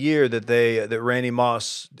was the year that Randy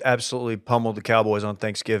Moss absolutely pummeled the Cowboys on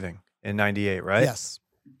Thanksgiving in '98, right? Yes.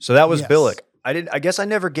 So that was Yes. Billick. I guess I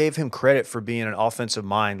never gave him credit for being an offensive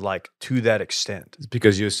mind like to that extent. It's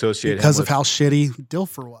because you associate Because him of how shitty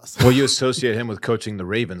Dilfer was. well, you associate him with coaching the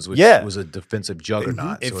Ravens, which was a defensive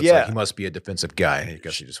juggernaut. If- So it's yeah. like he must be a defensive guy. And I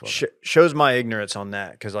guess he just wasn't. Shows my ignorance on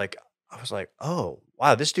that because like I was like, oh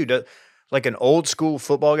wow, this dude does like an old school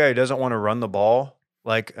football guy who doesn't want to run the ball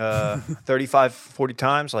like 35, 40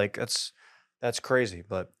 times. Like that's crazy.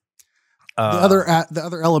 But The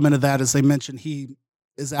other element of that is they mentioned he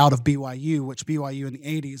is out of BYU, which BYU in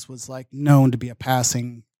the 80s was like known to be a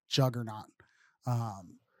passing juggernaut.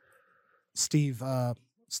 Steve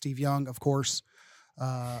Young, of course,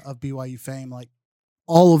 of BYU fame, like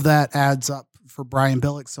all of that adds up for Brian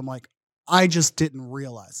Billick. So I'm like, I just didn't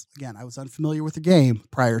realize. Again, I was unfamiliar with the game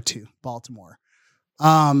prior to Baltimore.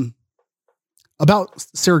 About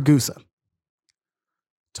Siragusa.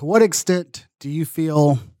 To what extent do you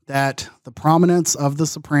feel that the prominence of The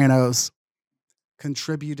Sopranos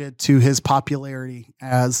contributed to his popularity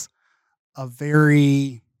as a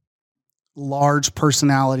very large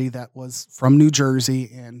personality that was from New Jersey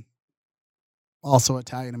and also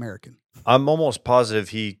Italian American? I'm almost positive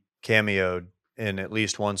he cameoed in at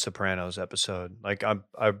least one Sopranos episode. Like I'm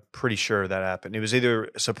pretty sure that happened. It was either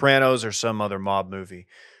Sopranos or some other mob movie.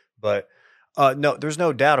 But no, there's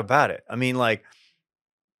no doubt about it. I mean, like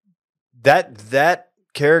that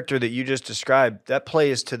character that you just described, that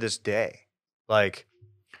plays to this day. Like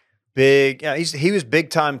big, he was big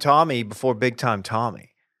time Tommy before big time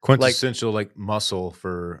Tommy. Quintessential like muscle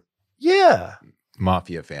for Yeah,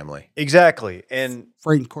 mafia family. exactly. And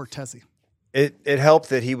Frank Cortese. it helped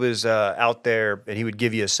that he was out there and he would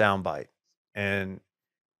give you a soundbite, and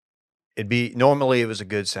normally it was a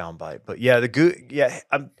good soundbite. But yeah,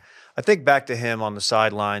 I think back to him on the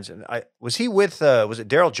sidelines, and was he with was it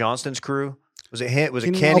Daryl Johnston's crew? Was it him? Was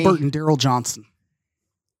it Kenny? Albert and Daryl Johnson.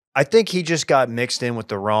 I think he just got mixed in with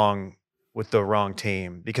the wrong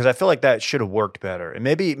team because I feel like that should have worked better. And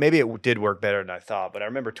maybe it did work better than I thought, but I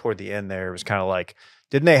remember toward the end there it was kind of like,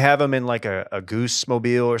 didn't they have him in like a goose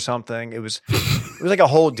mobile or something? It was like a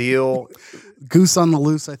whole deal. Goose on the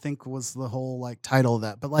Loose, I think, was the whole like title of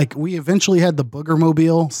that. But like we eventually had the Booger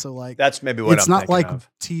Mobile, so like That's maybe what it's I'm not thinking like of.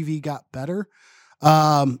 TV got better.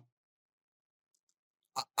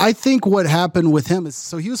 I think what happened with him is,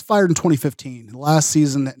 so he was fired in 2015. The last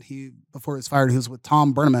season before he was fired, he was with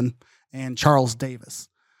Tom Brenneman and Charles Davis.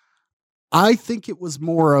 I think it was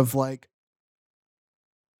more of like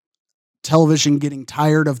television getting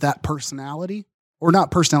tired of that personality, or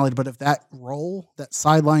not personality, but of that role, that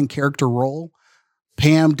sideline character role.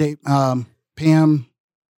 Pam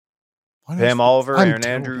Oliver, I'm Aaron terrible.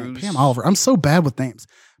 Andrews. Pam Oliver. I'm so bad with names.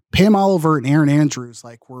 Pam Oliver and Aaron Andrews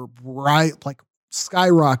were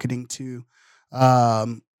skyrocketing to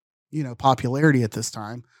popularity at this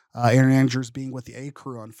time. Aaron Andrews being with the A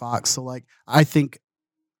Crew on Fox. So like I think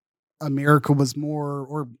America was more,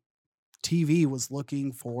 or TV was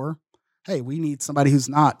looking for, hey, we need somebody who's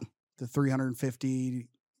not the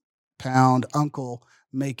 350-pound uncle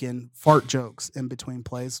making fart jokes in between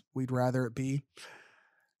plays. We'd rather it be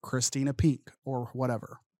Christina Peak or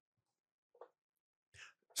whatever.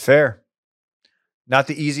 Fair. Not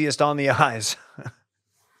the easiest on the eyes.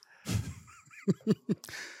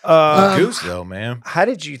 Goose though, man. How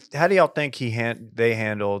do y'all think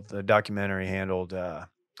the documentary handled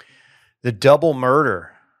the double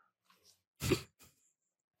murder?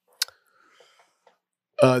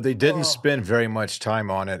 They didn't spend very much time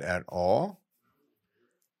on it at all.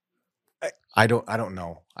 I don't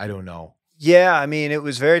know. Yeah, I mean, it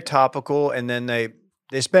was very topical, and then they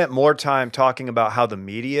spent more time talking about how the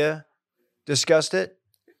media discussed it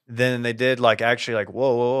than they did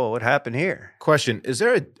whoa, what happened here? Question: is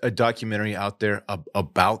there a documentary out there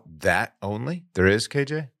about that only? There is,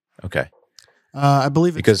 KJ? Okay. I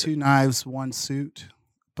believe it's Because- 2 Knives, 1 Suit,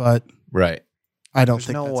 but Right. I don't There's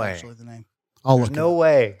think no that's way. actually the name. I'll There's look no it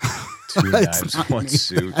way. 2 up. It's knives, not 1 named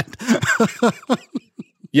suit. that.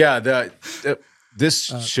 Yeah, this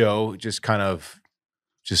show just kind of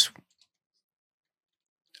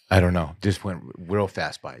I don't know, just went real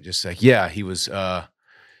fast by it. Just like, yeah, he was by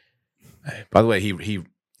the way,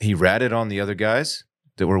 he ratted on the other guys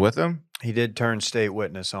that were with him. He did turn state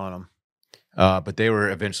witness on him. But they were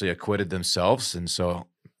eventually acquitted themselves, and so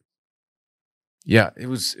Yeah, it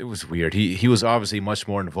was weird. He was obviously much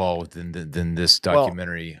more involved than this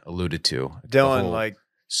documentary alluded to. The Dylan, whole like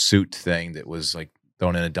suit thing that was like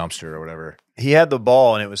thrown in a dumpster or whatever. he had the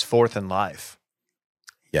ball and it was 4th and life.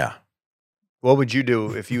 Yeah. What would you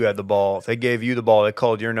do if you had the ball? If they gave you the ball, they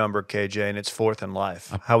called your number, KJ, and it's 4th and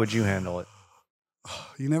life. How would you handle it?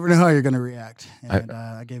 You never know how you're going to react. And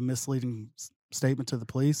I gave a misleading statement to the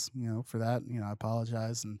police, for that. I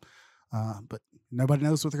apologize. And but nobody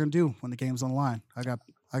knows what they're going to do when the game's on the line. I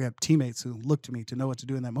got teammates who look to me to know what to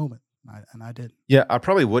do in that moment, and I did. Yeah, I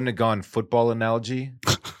probably wouldn't have gone football analogy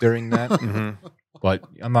during that, but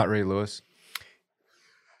I'm not Ray Lewis.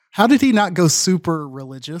 How did he not go super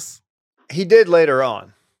religious? He did later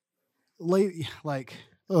on. He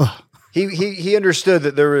understood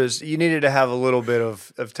that you needed to have a little bit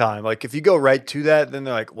of time. Like if you go right to that, then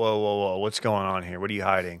they're like, whoa, what's going on here? What are you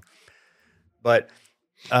hiding? But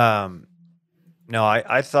no,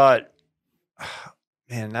 I thought,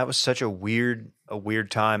 man, that was such a weird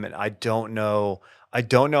time, and I don't know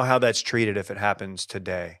how that's treated if it happens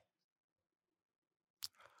today.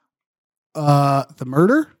 The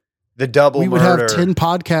murder? The double we would murder. have 10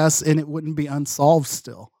 podcasts and it wouldn't be unsolved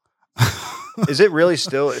still. Is it really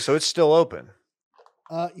still? So it's still open?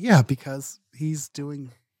 Yeah, because he's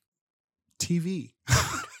doing TV.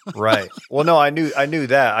 Right. Well, no, I knew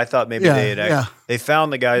that. I thought maybe they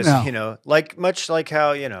found the guys, much like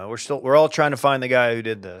how, we're all trying to find the guy who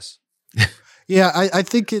did this. Yeah, I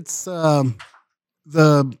think it's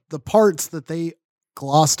the parts that they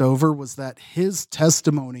glossed over was that his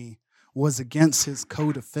testimony was against his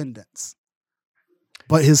co-defendants.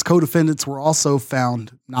 But his co-defendants were also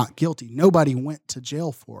found not guilty. Nobody went to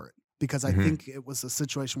jail for it because I think it was a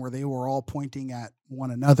situation where they were all pointing at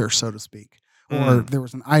one another, so to speak. Or there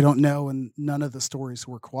was an I don't know, and none of the stories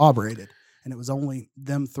were corroborated. And it was only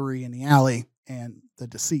them three in the alley and the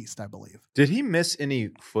deceased, I believe. Did he miss any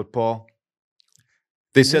football?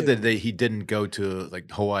 They said that he didn't go to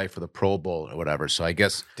like Hawaii for the Pro Bowl or whatever. So I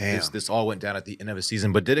guess this all went down at the end of the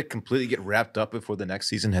season. But did it completely get wrapped up before the next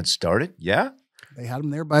season had started? Yeah. They had him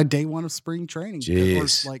there by day one of spring training. Jeez. It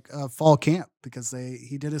was like fall camp because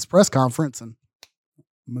he did his press conference and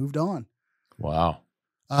moved on. Wow.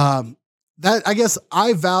 That I guess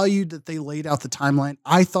I valued that they laid out the timeline.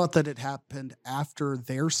 I thought that it happened after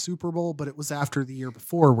their Super Bowl, but it was after the year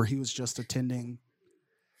before where he was just attending,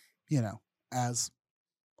 as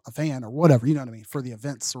a fan or whatever, you know what I mean, for the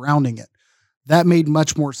events surrounding it. That made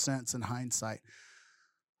much more sense in hindsight.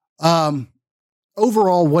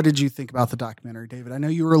 Overall, what did you think about the documentary, David? I know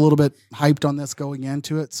you were a little bit hyped on this going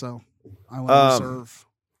into it, so I want to reserve.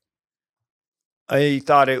 I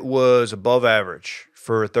thought it was above average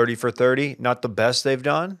for 30 for 30. Not the best they've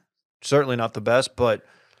done. Certainly not the best, but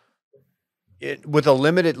with a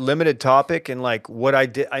limited topic and like what I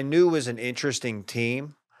did, I knew it was an interesting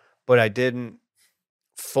team, but I didn't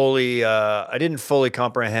fully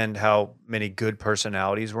comprehend how many good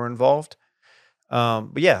personalities were involved.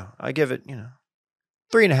 But yeah, I give it,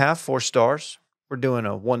 3.5, 4 stars. We're doing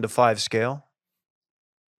a 1 to 5 scale.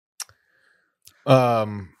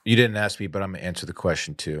 You didn't ask me, but I'm gonna answer the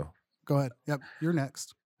question too. Go ahead. Yep, you're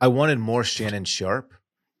next. I wanted more Shannon Sharp.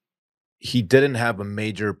 He didn't have a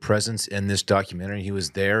major presence in this documentary. He was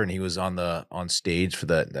there and he was on stage for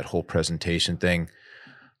that whole presentation thing.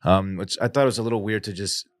 Which I thought was a little weird to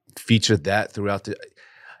just feature that throughout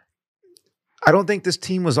I don't think this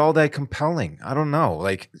team was all that compelling. I don't know.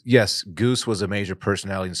 Like, yes, Goose was a major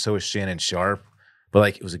personality and so was Shannon Sharp. But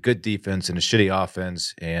like it was a good defense and a shitty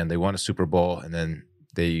offense, and they won a Super Bowl, and then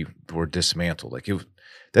they were dismantled. Like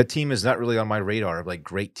that team is not really on my radar of like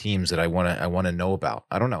great teams that I want to know about.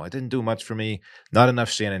 I don't know. It didn't do much for me. Not enough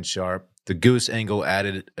Shannon Sharp. The Goose angle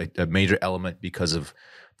added a major element because of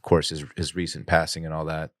course, his recent passing and all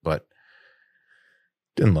that, but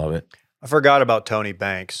didn't love it. I forgot about Tony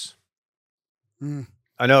Banks.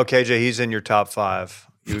 I know, KJ, he's in your top 5.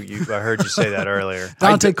 I heard you say that earlier.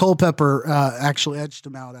 Dante Culpepper actually edged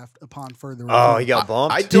him out upon further review. Oh, he got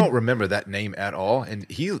bumped? I don't remember that name at all, and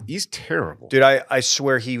he's terrible. Dude, I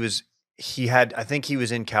swear I think he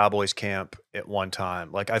was in Cowboys camp at one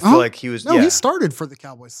time. Like, I feel like he was. No, he started for the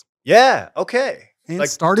Cowboys. Yeah, okay. And like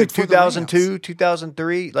started for 2002,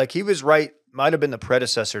 2003. Like, he was might have been the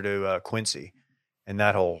predecessor to Quincy in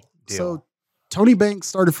that whole deal. So, Tony Banks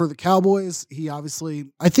started for the Cowboys. He I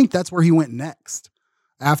think that's where he went next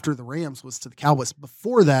after the Rams was to the Cowboys.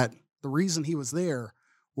 Before that, the reason he was there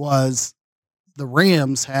was the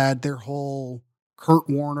Rams had their whole Kurt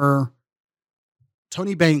Warner.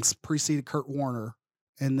 Tony Banks preceded Kurt Warner.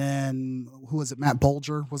 And then who was it? Matt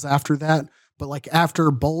Bulger was after that. But like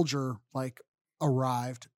after Bulger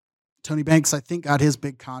arrived, Tony Banks, I think, got his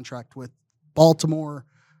big contract with Baltimore.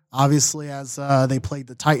 Obviously, as they played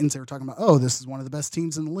the Titans, they were talking about, oh, this is one of the best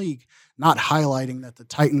teams in the league, not highlighting that the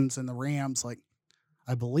Titans and the Rams, like,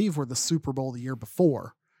 I believe, were the Super Bowl the year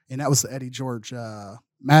before, and that was the Eddie George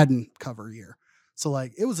Madden cover year. So,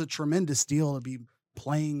 like, it was a tremendous deal to be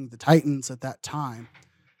playing the Titans at that time.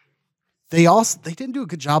 They didn't do a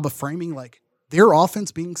good job of framing, like, their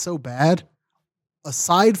offense being so bad,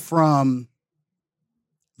 aside from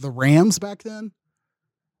the Rams back then,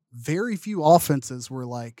 very few offenses were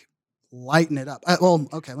like lighting it up.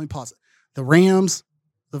 Okay, let me pause it. The Rams,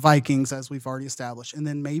 the Vikings, as we've already established, and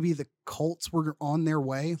then maybe the Colts were on their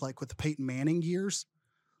way, like with the Peyton Manning years.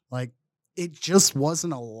 Like, it just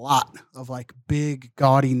wasn't a lot of like big,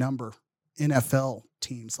 gaudy number NFL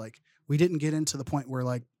teams. Like, we didn't get into the point where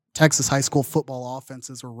like Texas high school football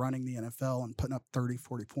offenses were running the NFL and putting up 30,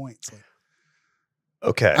 40 points. Like,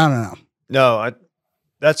 Okay. I don't know. No,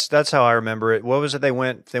 that's how I remember it. What was it? They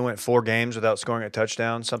went 4 games without scoring a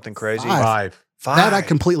touchdown. Something crazy. 5. That I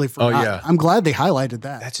completely forgot. Oh, yeah. I'm glad they highlighted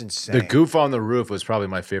that. That's insane. The goof on the roof was probably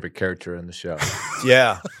my favorite character in the show.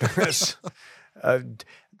 Yeah.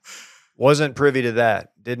 Wasn't privy to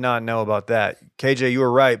that. Did not know about that. KJ, you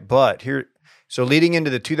were right. But here, so leading into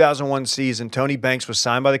the 2001 season, Tony Banks was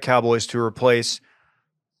signed by the Cowboys to replace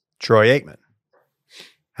Troy Aikman.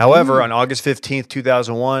 However, on August 15th,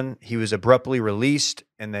 2001, he was abruptly released,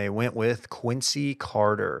 and they went with Quincy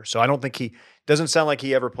Carter. So I don't think doesn't sound like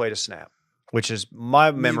he ever played a snap, which is my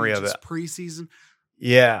memory of it. Preseason.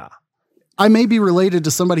 Yeah. I may be related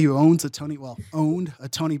to somebody who owned a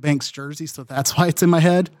Tony Banks jersey, so that's why it's in my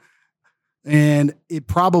head. And it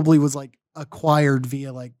probably was like acquired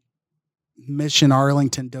via like Mission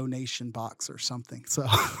Arlington donation box or something. So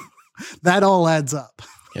that all adds up.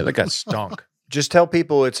 Yeah, that guy stunk. Just tell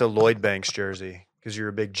people it's a Lloyd Banks jersey because you're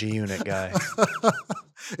a big G Unit guy.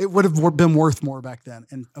 It would have been worth more back then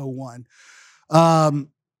in 01.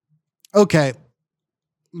 Okay.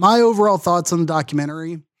 My overall thoughts on the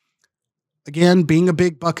documentary, again, being a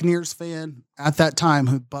big Buccaneers fan at that time,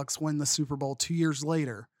 who Bucs win the Super Bowl 2 years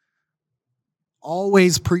later,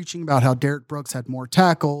 always preaching about how Derek Brooks had more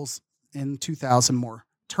tackles in 2000, more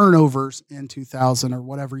turnovers in 2000, or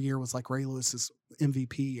whatever year was like Ray Lewis's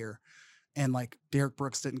MVP year. And like Derek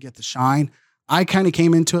Brooks didn't get the shine. I kind of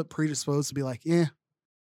came into it predisposed to be like,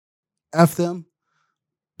 F them.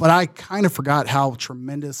 But I kind of forgot how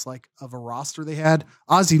tremendous like of a roster they had.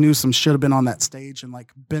 Ozzie Newsome should have been on that stage and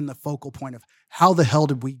like been the focal point of how the hell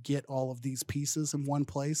did we get all of these pieces in one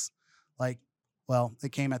place? Like, well,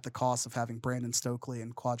 it came at the cost of having Brandon Stokely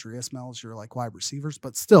and Quadri Ismail as your like wide receivers,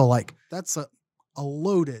 but still like that's a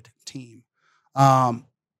loaded team. But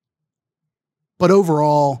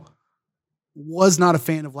overall, was not a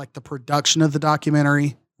fan of like the production of the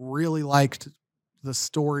documentary. Really liked the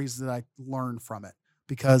stories that I learned from it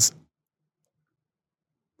because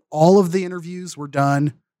all of the interviews were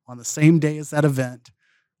done on the same day as that event,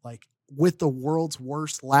 like with the world's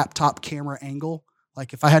worst laptop camera angle.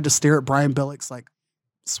 Like if I had to stare at Brian Billick's like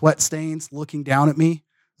sweat stains looking down at me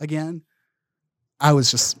again, I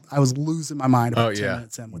was losing my mind about 10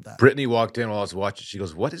 minutes in with that. Brittany walked in while I was watching. She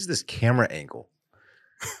goes, "What is this camera angle?"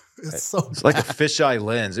 It's like a fisheye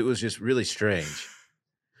lens. It was just really strange.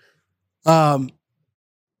 And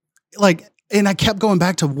I kept going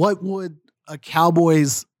back to what would a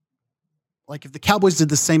Cowboys, like if the Cowboys did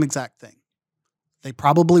the same exact thing, they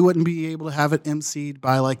probably wouldn't be able to have it emceed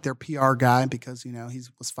by like their PR guy because, he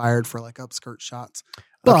was fired for like upskirt shots.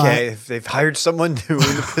 But, okay, if they've hired someone new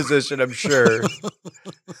in the position, I'm sure.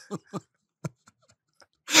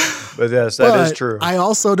 But yes, that is true. I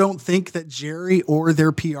also don't think that Jerry or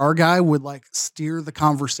their PR guy would like steer the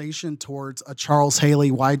conversation towards a Charles Haley,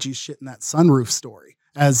 why'd you shit in that sunroof story,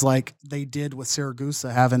 as like they did with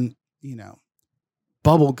Saragusa having,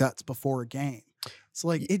 bubble guts before a game. So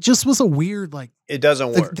like it just was a weird like it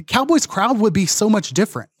doesn't work. The Cowboys crowd would be so much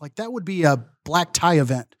different. Like that would be a black tie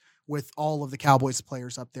event with all of the Cowboys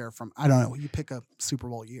players up there from, I don't know, you pick a Super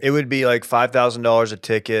Bowl year. It would be like $5,000 a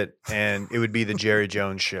ticket, and it would be the Jerry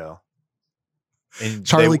Jones show. And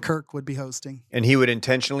Charlie Kirk would be hosting. And he would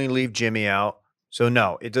intentionally leave Jimmy out. So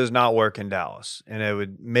no, it does not work in Dallas.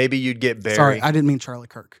 And maybe you'd get Barry. Sorry, I didn't mean Charlie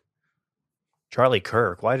Kirk. Charlie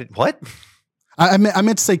Kirk? What? I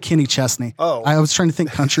meant to say Kenny Chesney. Oh. I was trying to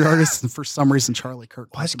think country artists, and for some reason Charlie Kirk.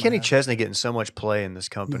 Why is Kenny Chesney getting so much play in this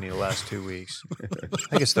company the last 2 weeks? I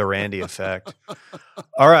think it's the Randy effect.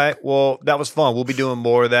 All right. Well, that was fun. We'll be doing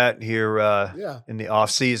more of that here in the off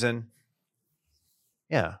season.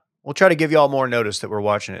 Yeah. We'll try to give you all more notice that we're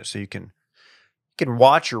watching it so you can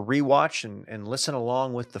watch or rewatch and listen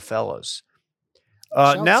along with the fellas.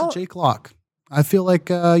 Now Jake Locke. I feel like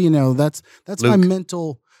that's my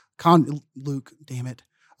mental Luke, damn it,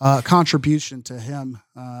 contribution to him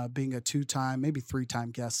being a 2-time, maybe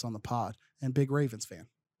 3-time guest on the pod, and big Ravens fan.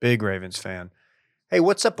 Big Ravens fan. Hey,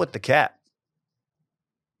 what's up with the cat?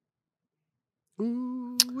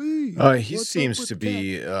 Ooh-wee. He What's up seems with to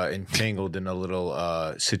the cat? be entangled in a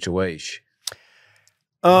little situation.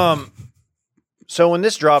 So when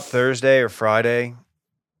this dropped Thursday or Friday,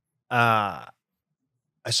 I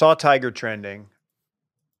saw Tiger trending,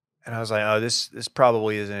 and I was like, "Oh, this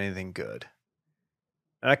probably isn't anything good."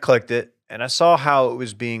 And I clicked it, and I saw how it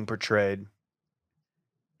was being portrayed,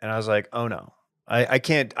 and I was like, "Oh no, I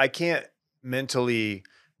can't mentally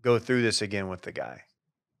go through this again with the guy."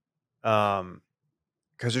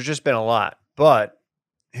 Because there's just been a lot. But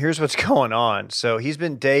here's what's going on. So he's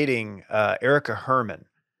been dating Erica Herman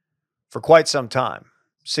for quite some time,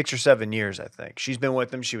 6 or 7 years, I think. She's been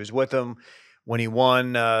with him. She was with him when he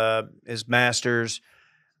won his Masters.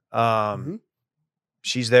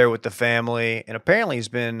 She's there with the family, and apparently he's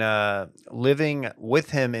been living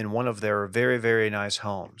with him in one of their very, very nice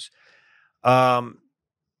homes. But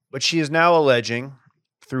she is now alleging,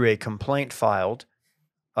 through a complaint filed,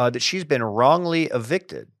 that she's been wrongly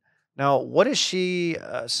evicted. Now, what is she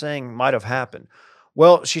saying might have happened?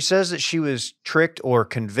 Well, she says that she was tricked or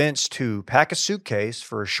convinced to pack a suitcase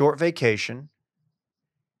for a short vacation.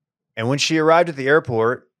 And when she arrived at the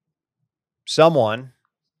airport, someone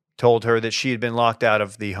told her that she had been locked out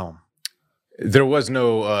of the home. There was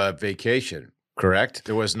no vacation, correct?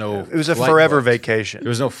 There was no. It was a flight forever booked. vacation. There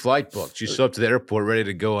was no flight booked. She showed up to the airport ready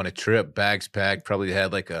to go on a trip, bags packed, probably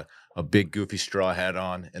had like a big goofy straw hat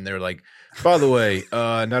on. And they're like, by the way,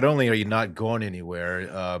 not only are you not going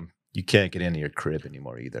anywhere, you can't get into your crib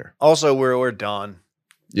anymore either. Also, we're done.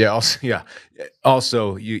 Yeah.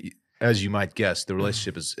 Also, you, as you might guess, the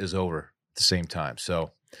relationship is over at the same time.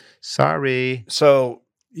 So, sorry. So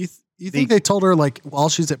You think they told her like while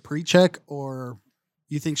she's at pre-check, or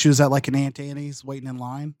you think she was at like an Aunt Annie's waiting in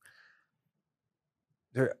line?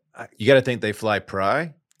 You got to think they fly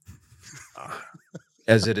pry,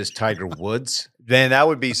 as it is Tiger Woods. then that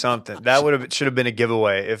would be something. That should have been a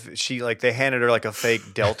giveaway if she like they handed her like a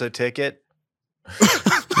fake Delta ticket.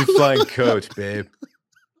 You're flying coach, babe.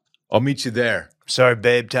 I'll meet you there. Sorry,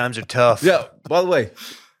 babe, times are tough. Yeah. By the way,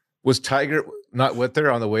 was Tiger not with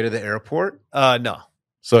her on the way to the airport? No.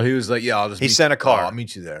 So he was like, "Yeah, He sent a car. I'll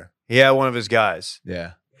meet you there." He had one of his guys.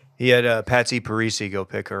 Yeah. He had Patsy Parisi go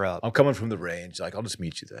pick her up. I'm coming from the range. Like, I'll just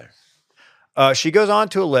meet you there. She goes on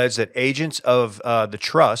to allege that agents of the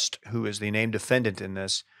trust, who is the named defendant in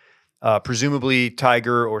this, presumably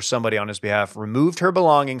Tiger or somebody on his behalf, removed her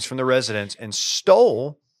belongings from the residence and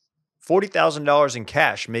stole $40,000 in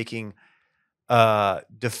cash, making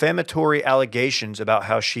defamatory allegations about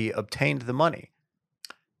how she obtained the money.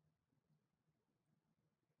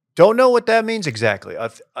 Don't know what that means exactly.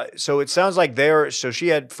 So it sounds like so she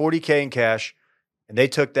had $40K in cash, and they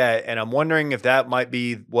took that, and I'm wondering if that might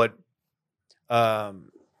be what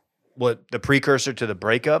the precursor to the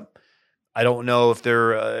breakup. I don't know if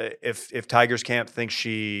they're if Tiger's camp thinks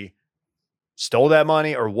she stole that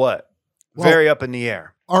money or what. Well, Very up in the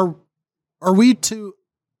air. Are we to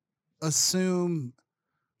assume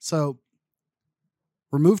so?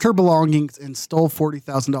 Removed her belongings and stole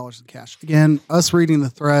 $40,000 in cash. Again, us reading the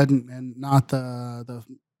thread and not the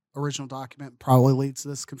original document probably leads to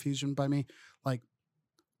this confusion by me. Like,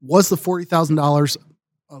 was the $40,000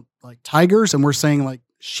 like Tiger's, and we're saying like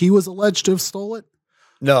she was alleged to have stole it?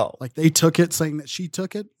 No. Like they took it, saying that she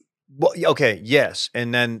took it. Well, okay, yes,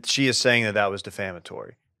 and then she is saying that was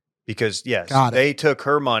defamatory because yes, Got it. they took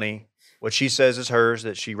her money, what she says is hers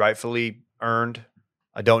that she rightfully earned.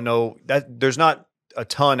 I don't know that there's not a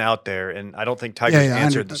ton out there, and I don't think Tiger's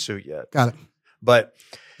answered the suit yet. Got it. But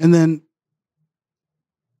and then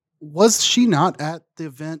was she not at the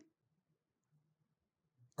event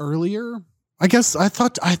earlier? I guess I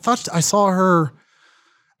thought I saw her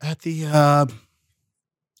at the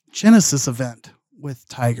Genesis event with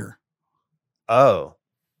Tiger. oh,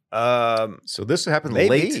 So this happened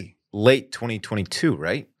maybe. late 2022,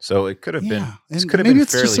 right? So it could have been. Yeah, This and could have maybe been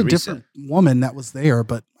it's fairly just a recent. different woman that was there,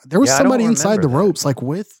 but there was Yeah, I don't somebody inside the remember that. ropes, like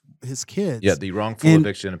with his kids. Yeah, the wrongful And-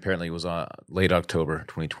 eviction apparently was on late October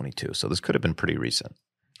 2022. So this could have been pretty recent.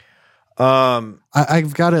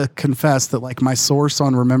 I've got to confess that like my source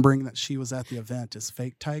on remembering that she was at the event is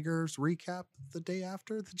Fake Tiger's recap the day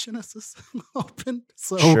after the Genesis Open.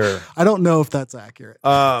 So Sure. I don't know if that's accurate.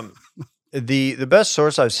 The best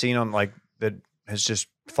source I've seen on like that has just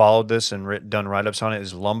followed this and done write-ups on it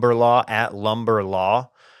is Lumber Law at Lumber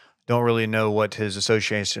Law. Don't really know what his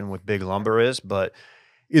association with Big Lumber is, but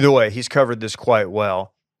either way, he's covered this quite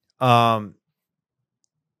well.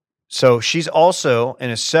 So she's also in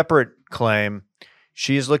a separate claim.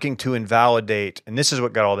 She is looking to invalidate, and this is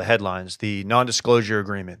what got all the headlines, the non-disclosure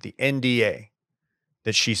agreement, the NDA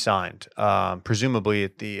that she signed, presumably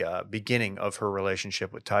at the beginning of her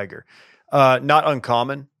relationship with Tiger. Not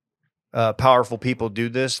uncommon. Powerful people do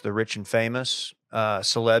this. The rich and famous.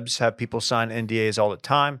 Celebs have people sign NDAs all the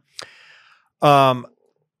time.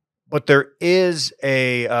 But there is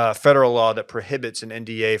a federal law that prohibits an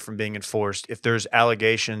NDA from being enforced if there's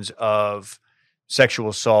allegations of sexual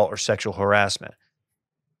assault or sexual harassment.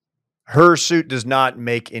 Her suit does not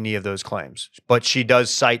make any of those claims, but she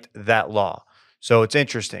does cite that law. So it's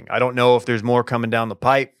interesting. I don't know if there's more coming down the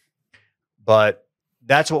pipe, but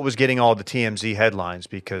that's what was getting all the TMZ headlines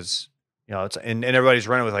because, and everybody's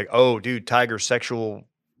running with like, oh, dude, Tiger sexual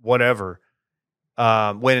whatever.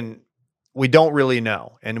 When we don't really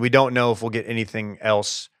know, and we don't know if we'll get anything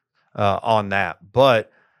else on that.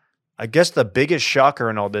 But I guess the biggest shocker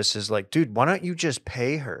in all this is like, dude, why don't you just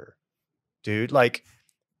pay her? Dude, like,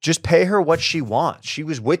 just pay her what she wants. She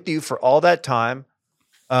was with you for all that time.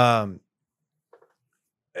 Why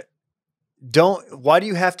do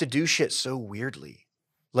you have to do shit so weirdly?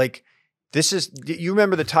 Like, you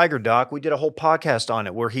remember the Tiger doc? We did a whole podcast on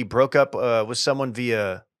it where he broke up with someone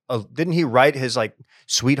via, didn't he write his like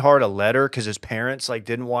sweetheart a letter because his parents like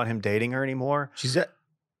didn't want him dating her anymore? She's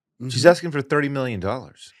asking for $30 million.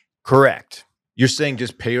 Correct. You're saying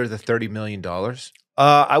just pay her the $30 million?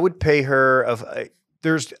 I would pay her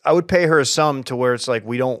I would pay her a sum to where it's like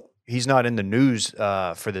he's not in the news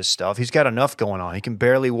for this stuff. He's got enough going on. He can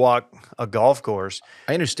barely walk a golf course.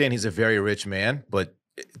 I understand he's a very rich man, but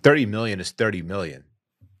 $30 million is $30 million.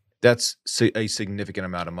 That's a significant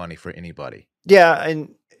amount of money for anybody. Yeah,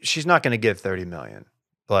 and she's not going to get $30 million,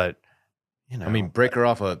 but I mean, break her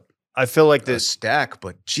off I feel like this stack,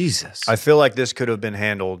 but Jesus. I feel like this could have been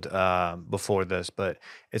handled before this, but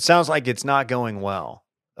it sounds like it's not going well.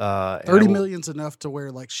 30 million's enough to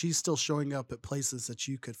where like she's still showing up at places that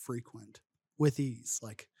you could frequent with ease.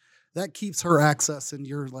 Like that keeps her access in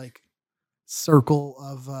your like circle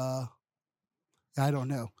of I don't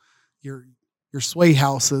know, your sway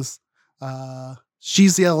houses.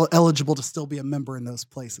 She's eligible to still be a member in those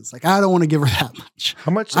places. Like I don't want to give her that much.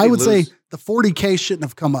 How much? I would say the 40K shouldn't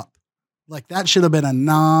have come up. Like that should have been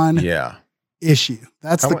a issue.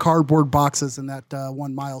 That's the cardboard boxes in that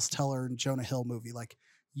one Miles Teller and Jonah Hill movie. Like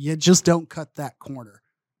you just don't cut that corner.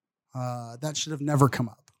 That should have never come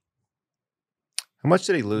up. How much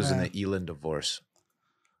did he lose in the Elin divorce?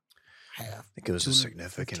 I think it was a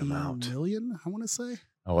significant amount. $1 million, I want to say.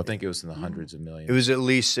 Oh, I think it was in the hundreds of millions. It was at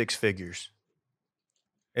least six figures.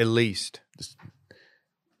 At least.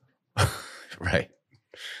 Right.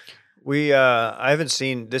 I haven't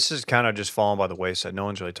seen, this is kind of just fallen by the wayside. No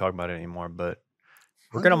one's really talking about it anymore, but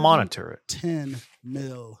we're going to monitor it. 10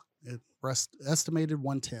 mil. Estimated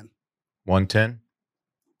 110. 110?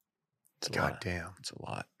 God damn. It's a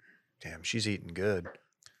lot. Damn, she's eating good.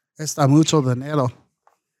 Está mucho dinero.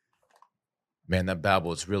 Man, that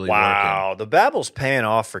Babbel is really working. The Babbel's paying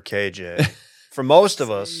off for KJ. For most of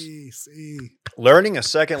us, learning a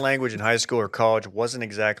second language in high school or college wasn't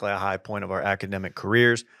exactly a high point of our academic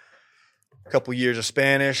careers. A couple years of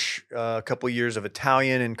Spanish, a couple years of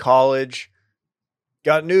Italian in college.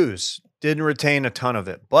 Got news. Didn't retain a ton of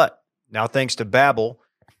it. But now thanks to Babbel,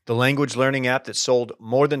 the language learning app that sold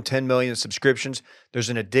more than 10 million subscriptions, there's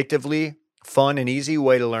an addictively fun and easy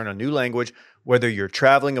way to learn a new language, whether you're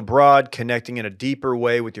traveling abroad, connecting in a deeper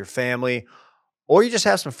way with your family, or you just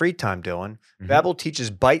have some free time, Dylan. Mm-hmm. Babbel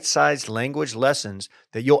teaches bite-sized language lessons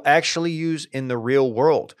that you'll actually use in the real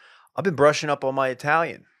world. I've been brushing up on my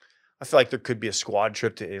Italian. I feel like there could be a squad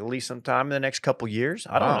trip to Italy sometime in the next couple years.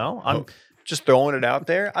 I don't know. I'm just throwing it out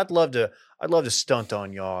there. I'd love to stunt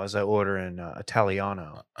on y'all as I order in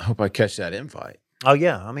Italiano. I hope I catch that invite. Oh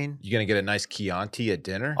yeah, I mean, you gonna get a nice Chianti at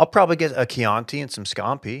dinner? I'll probably get a Chianti and some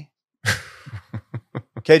scampi.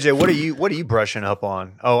 KJ, what are you brushing up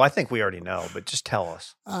on? Oh, I think we already know, but just tell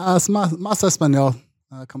us. Es más español,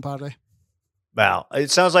 compadre. Wow,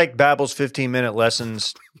 it sounds like Babbel's 15-minute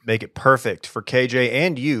lessons make it perfect for KJ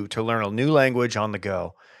and you to learn a new language on the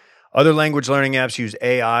go. Other language learning apps use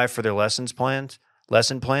AI for their lesson plans.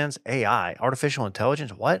 AI, artificial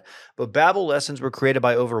intelligence, what? But Babbel lessons were created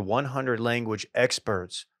by over 100 language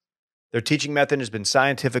experts. Their teaching method has been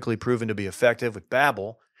scientifically proven to be effective. With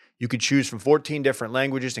Babbel, you could choose from 14 different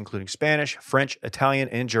languages, including Spanish, French, Italian,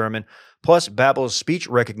 and German. Plus, Babbel's speech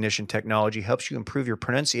recognition technology helps you improve your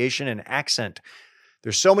pronunciation and accent.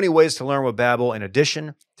 There's so many ways to learn with Babbel. In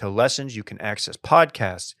addition to lessons, you can access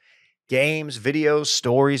podcasts, games, videos,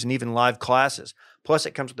 stories, and even live classes. Plus,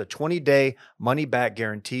 it comes with a 20-day money-back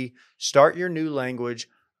guarantee. Start your new language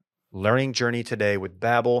learning journey today with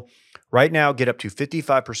Babbel. Right now, get up to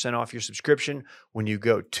 55% off your subscription when you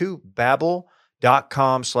go to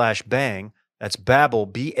babbel.com/bang. That's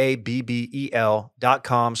Babbel,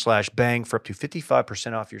 BABBEL.com/bang for up to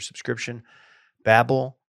 55% off your subscription.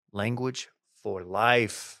 Babbel, language for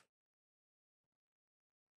life.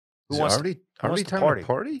 Who Is it wants already wants to time party? to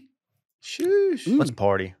party? Sheesh. Let's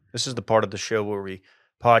party. This is the part of the show where we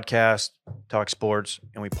podcast, talk sports,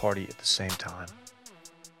 and we party at the same time.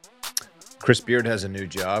 Chris Beard has a new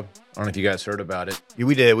job. I don't know if you guys heard about it. Yeah,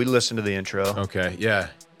 we did. We listened to the intro. Okay, yeah.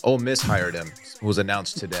 Ole Miss hired him. It was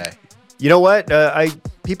announced today. You know what?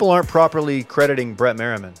 People aren't properly crediting Brett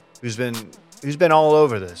Merriman, who's been all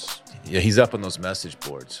over this. Yeah, he's up on those message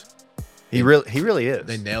boards. He really is.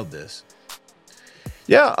 They nailed this.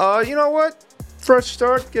 Yeah, you know what? Fresh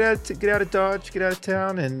start. Get out of Dodge. Get out of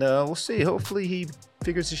town, and we'll see. Hopefully, he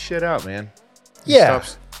figures his shit out, man. He Yeah.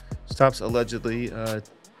 Stops allegedly.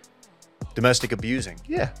 Domestic abusing.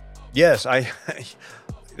 Yeah. Yes,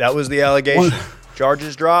 that was the allegation.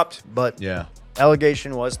 Charges dropped, but Yeah.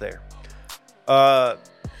 allegation was there. About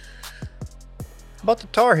the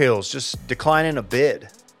Tar Heels just declining a bid.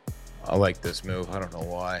 I like this move. I don't know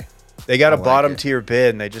why. They got I a like bottom it. tier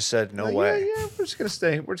bid, and they just said no way. Yeah, we're just gonna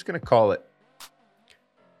stay. We're just gonna call it.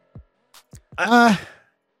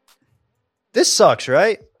 This sucks,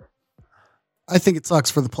 right? I think it sucks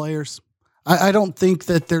for the players. I don't think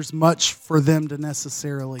that there's much for them to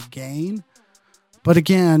necessarily gain. But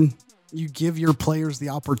again, you give your players the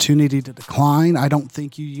opportunity to decline. I don't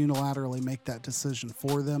think you unilaterally make that decision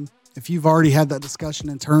for them. If you've already had that discussion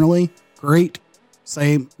internally, great.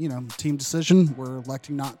 Say, team decision, we're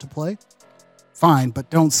electing not to play. Fine, but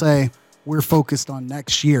don't say we're focused on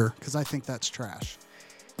next year, because I think that's trash.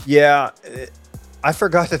 Yeah, I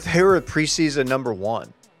forgot that they were preseason number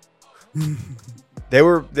 1. They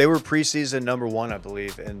were preseason number 1, I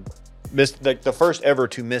believe, and missed the first ever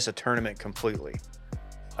to miss a tournament completely.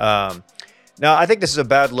 Now, I think this is a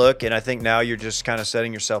bad look, and I think now you're just kind of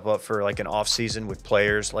setting yourself up for like an off season with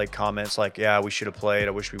players like comments like, "Yeah, we should have played.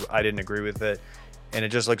 I didn't agree with it," and it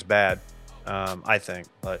just looks bad. I think,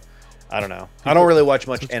 but I don't know. I don't really watch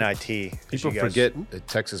much NIT. People forget that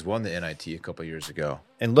Texas won the NIT a couple years ago.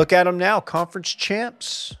 And look at them now, conference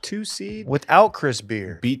champs, 2 seed without Chris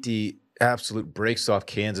Beard. beat the absolute brakes off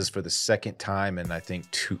Kansas for the second time in I think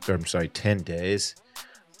 10 days.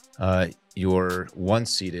 Your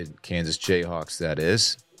 1-seeded Kansas Jayhawks, that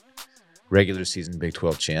is, regular season Big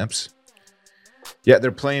 12 champs. Yeah,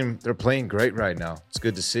 they're playing great right now. It's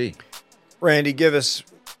good to see. Randy, give us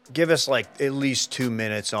like at least 2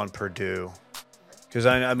 minutes on Purdue, because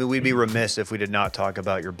I mean we'd be remiss if we did not talk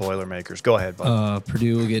about your Boilermakers. Go ahead, bud.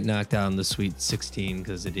 Purdue will get knocked out in the Sweet 16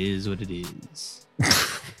 because it is what it is.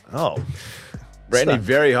 Oh, Randy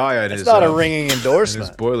very high on his. it's not a ringing His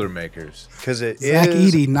endorsement Boilermakers. because it Zach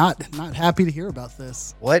is Edey, not happy to hear about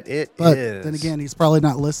this. what it is. But then again, he's probably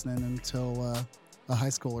not listening until a high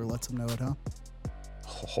schooler lets him know it, huh?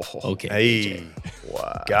 Okay. Hey,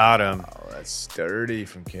 Wow, got him. Oh, that's sturdy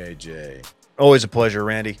from KJ. Always a pleasure,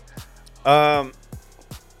 Randy. Man,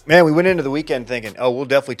 we went into the weekend thinking, oh, we'll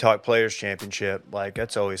definitely talk Players Championship. Like,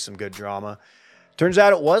 that's always some good drama. Turns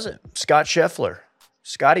out it wasn't. Scotty Scheffler,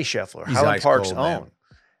 He's Highland ice Park's cold,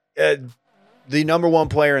 man. own. The number 1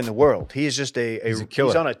 player in the world. He is just He's a killer.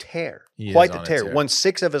 He's on a tear. He Quite is the on a tear. tear. Won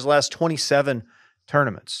 6 of his last 27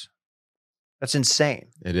 tournaments. That's insane.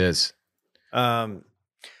 It is.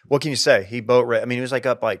 What can you say? He boat raced. I mean, he was like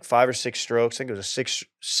up like 5 or 6 strokes. I think it was a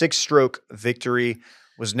six-stroke victory.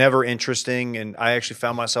 Was never interesting, and I actually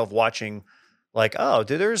found myself watching, like, oh,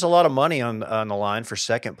 dude, there's a lot of money on the line for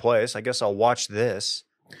second place. I guess I'll watch this.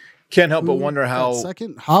 Can't help but Who wonder got how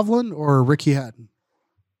second, Hovland or Ricky Hatton?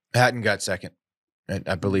 Hatton got second.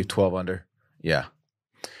 I believe 12 under. Yeah.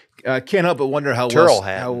 Can't help but wonder how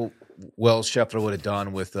Turl well Scheffler would have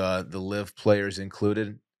done with the live players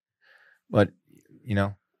included. But,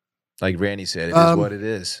 like Randy said, it is what it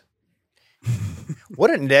is. What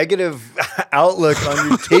a negative outlook on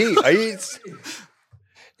your team.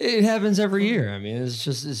 It happens every year. I mean, it's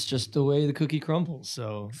just the way the cookie crumbles.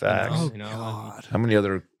 So Facts. God. How many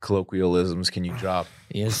other colloquialisms can you drop?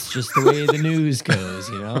 It's just the way the news goes.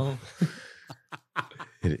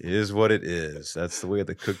 It is what it is. That's the way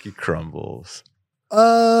the cookie crumbles.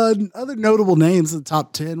 Other notable names in the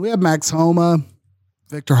top 10. We have Max Homa,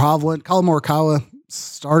 Victor Hovland, Colin Morikawa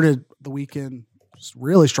started the weekend just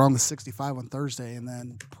really strong with 65 on Thursday, and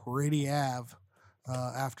then pretty after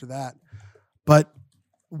that. But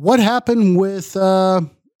what happened with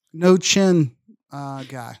no chin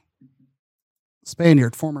guy?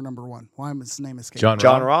 Spaniard, former number 1. Why was his name escaping?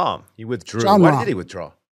 John Rahm. He withdrew. John Why Rahm. did he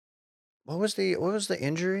withdraw? What was the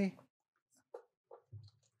injury?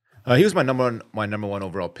 He was my number one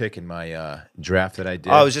overall pick in my draft that I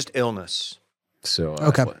did. Oh, it was just illness. So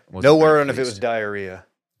Okay. wasn't No very word on if it was pleased. diarrhea,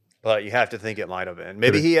 but you have to think it might have been.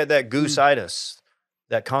 Maybe he had that gooseitis,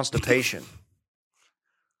 that constipation.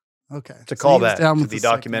 Okay. It's a So he was callback down to with the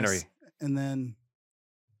sickness, documentary. And then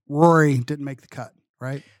Rory didn't make the cut,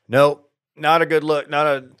 right? No, not a good look. Not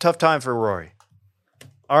a tough time for Rory.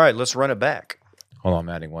 All right, let's run it back. Hold on, I'm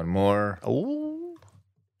adding one more. Oh,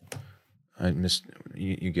 I missed.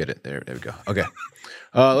 You get it. There we go. Okay.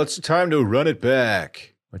 It's time to run it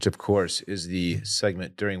back, which of course is the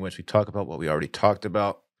segment during which we talk about what we already talked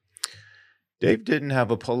about. Dave didn't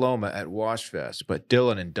have a Paloma at Washfest, but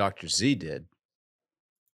Dylan and Dr. Z did.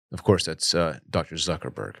 Of course, that's Dr.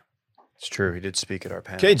 Zuckerberg. it's true. He did speak at our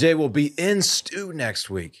panel. KJ will be in Stew next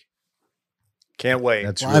week. Can't wait. Live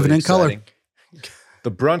That's and really in color. exciting.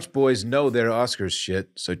 The Brunch Boys know their Oscars shit,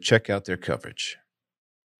 so check out their coverage.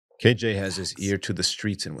 KJ has his ear to the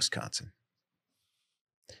streets in Wisconsin.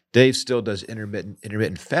 Dave still does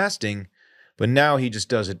intermittent fasting, but now he just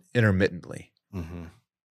does it intermittently. Mm-hmm.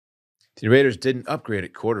 The Raiders didn't upgrade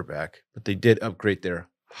at quarterback, but they did upgrade their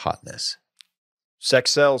hotness.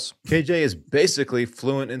 Sex sells. KJ is basically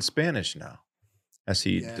fluent in Spanish now, as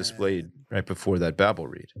he Yeah. displayed right before that Babel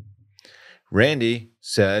read. Randy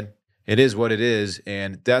said, "It is what it is,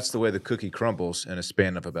 and that's the way the cookie crumbles in a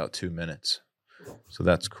span of about 2 minutes." So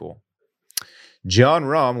that's cool. John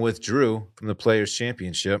Rahm withdrew from the Players'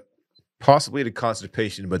 Championship, possibly to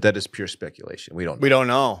constipation, but that is pure speculation. We don't know. We don't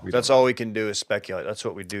know. We That's don't all we can do is speculate. That's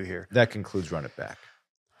what we do here. That concludes Run It Back.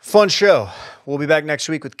 Fun show. We'll be back next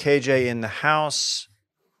week with KJ in the house.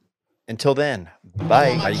 Until then, I bye.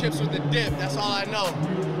 want my chips with the dip. That's all I know.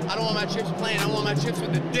 I don't want my chips plain. I want my chips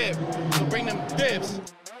with the dip. So bring them dips.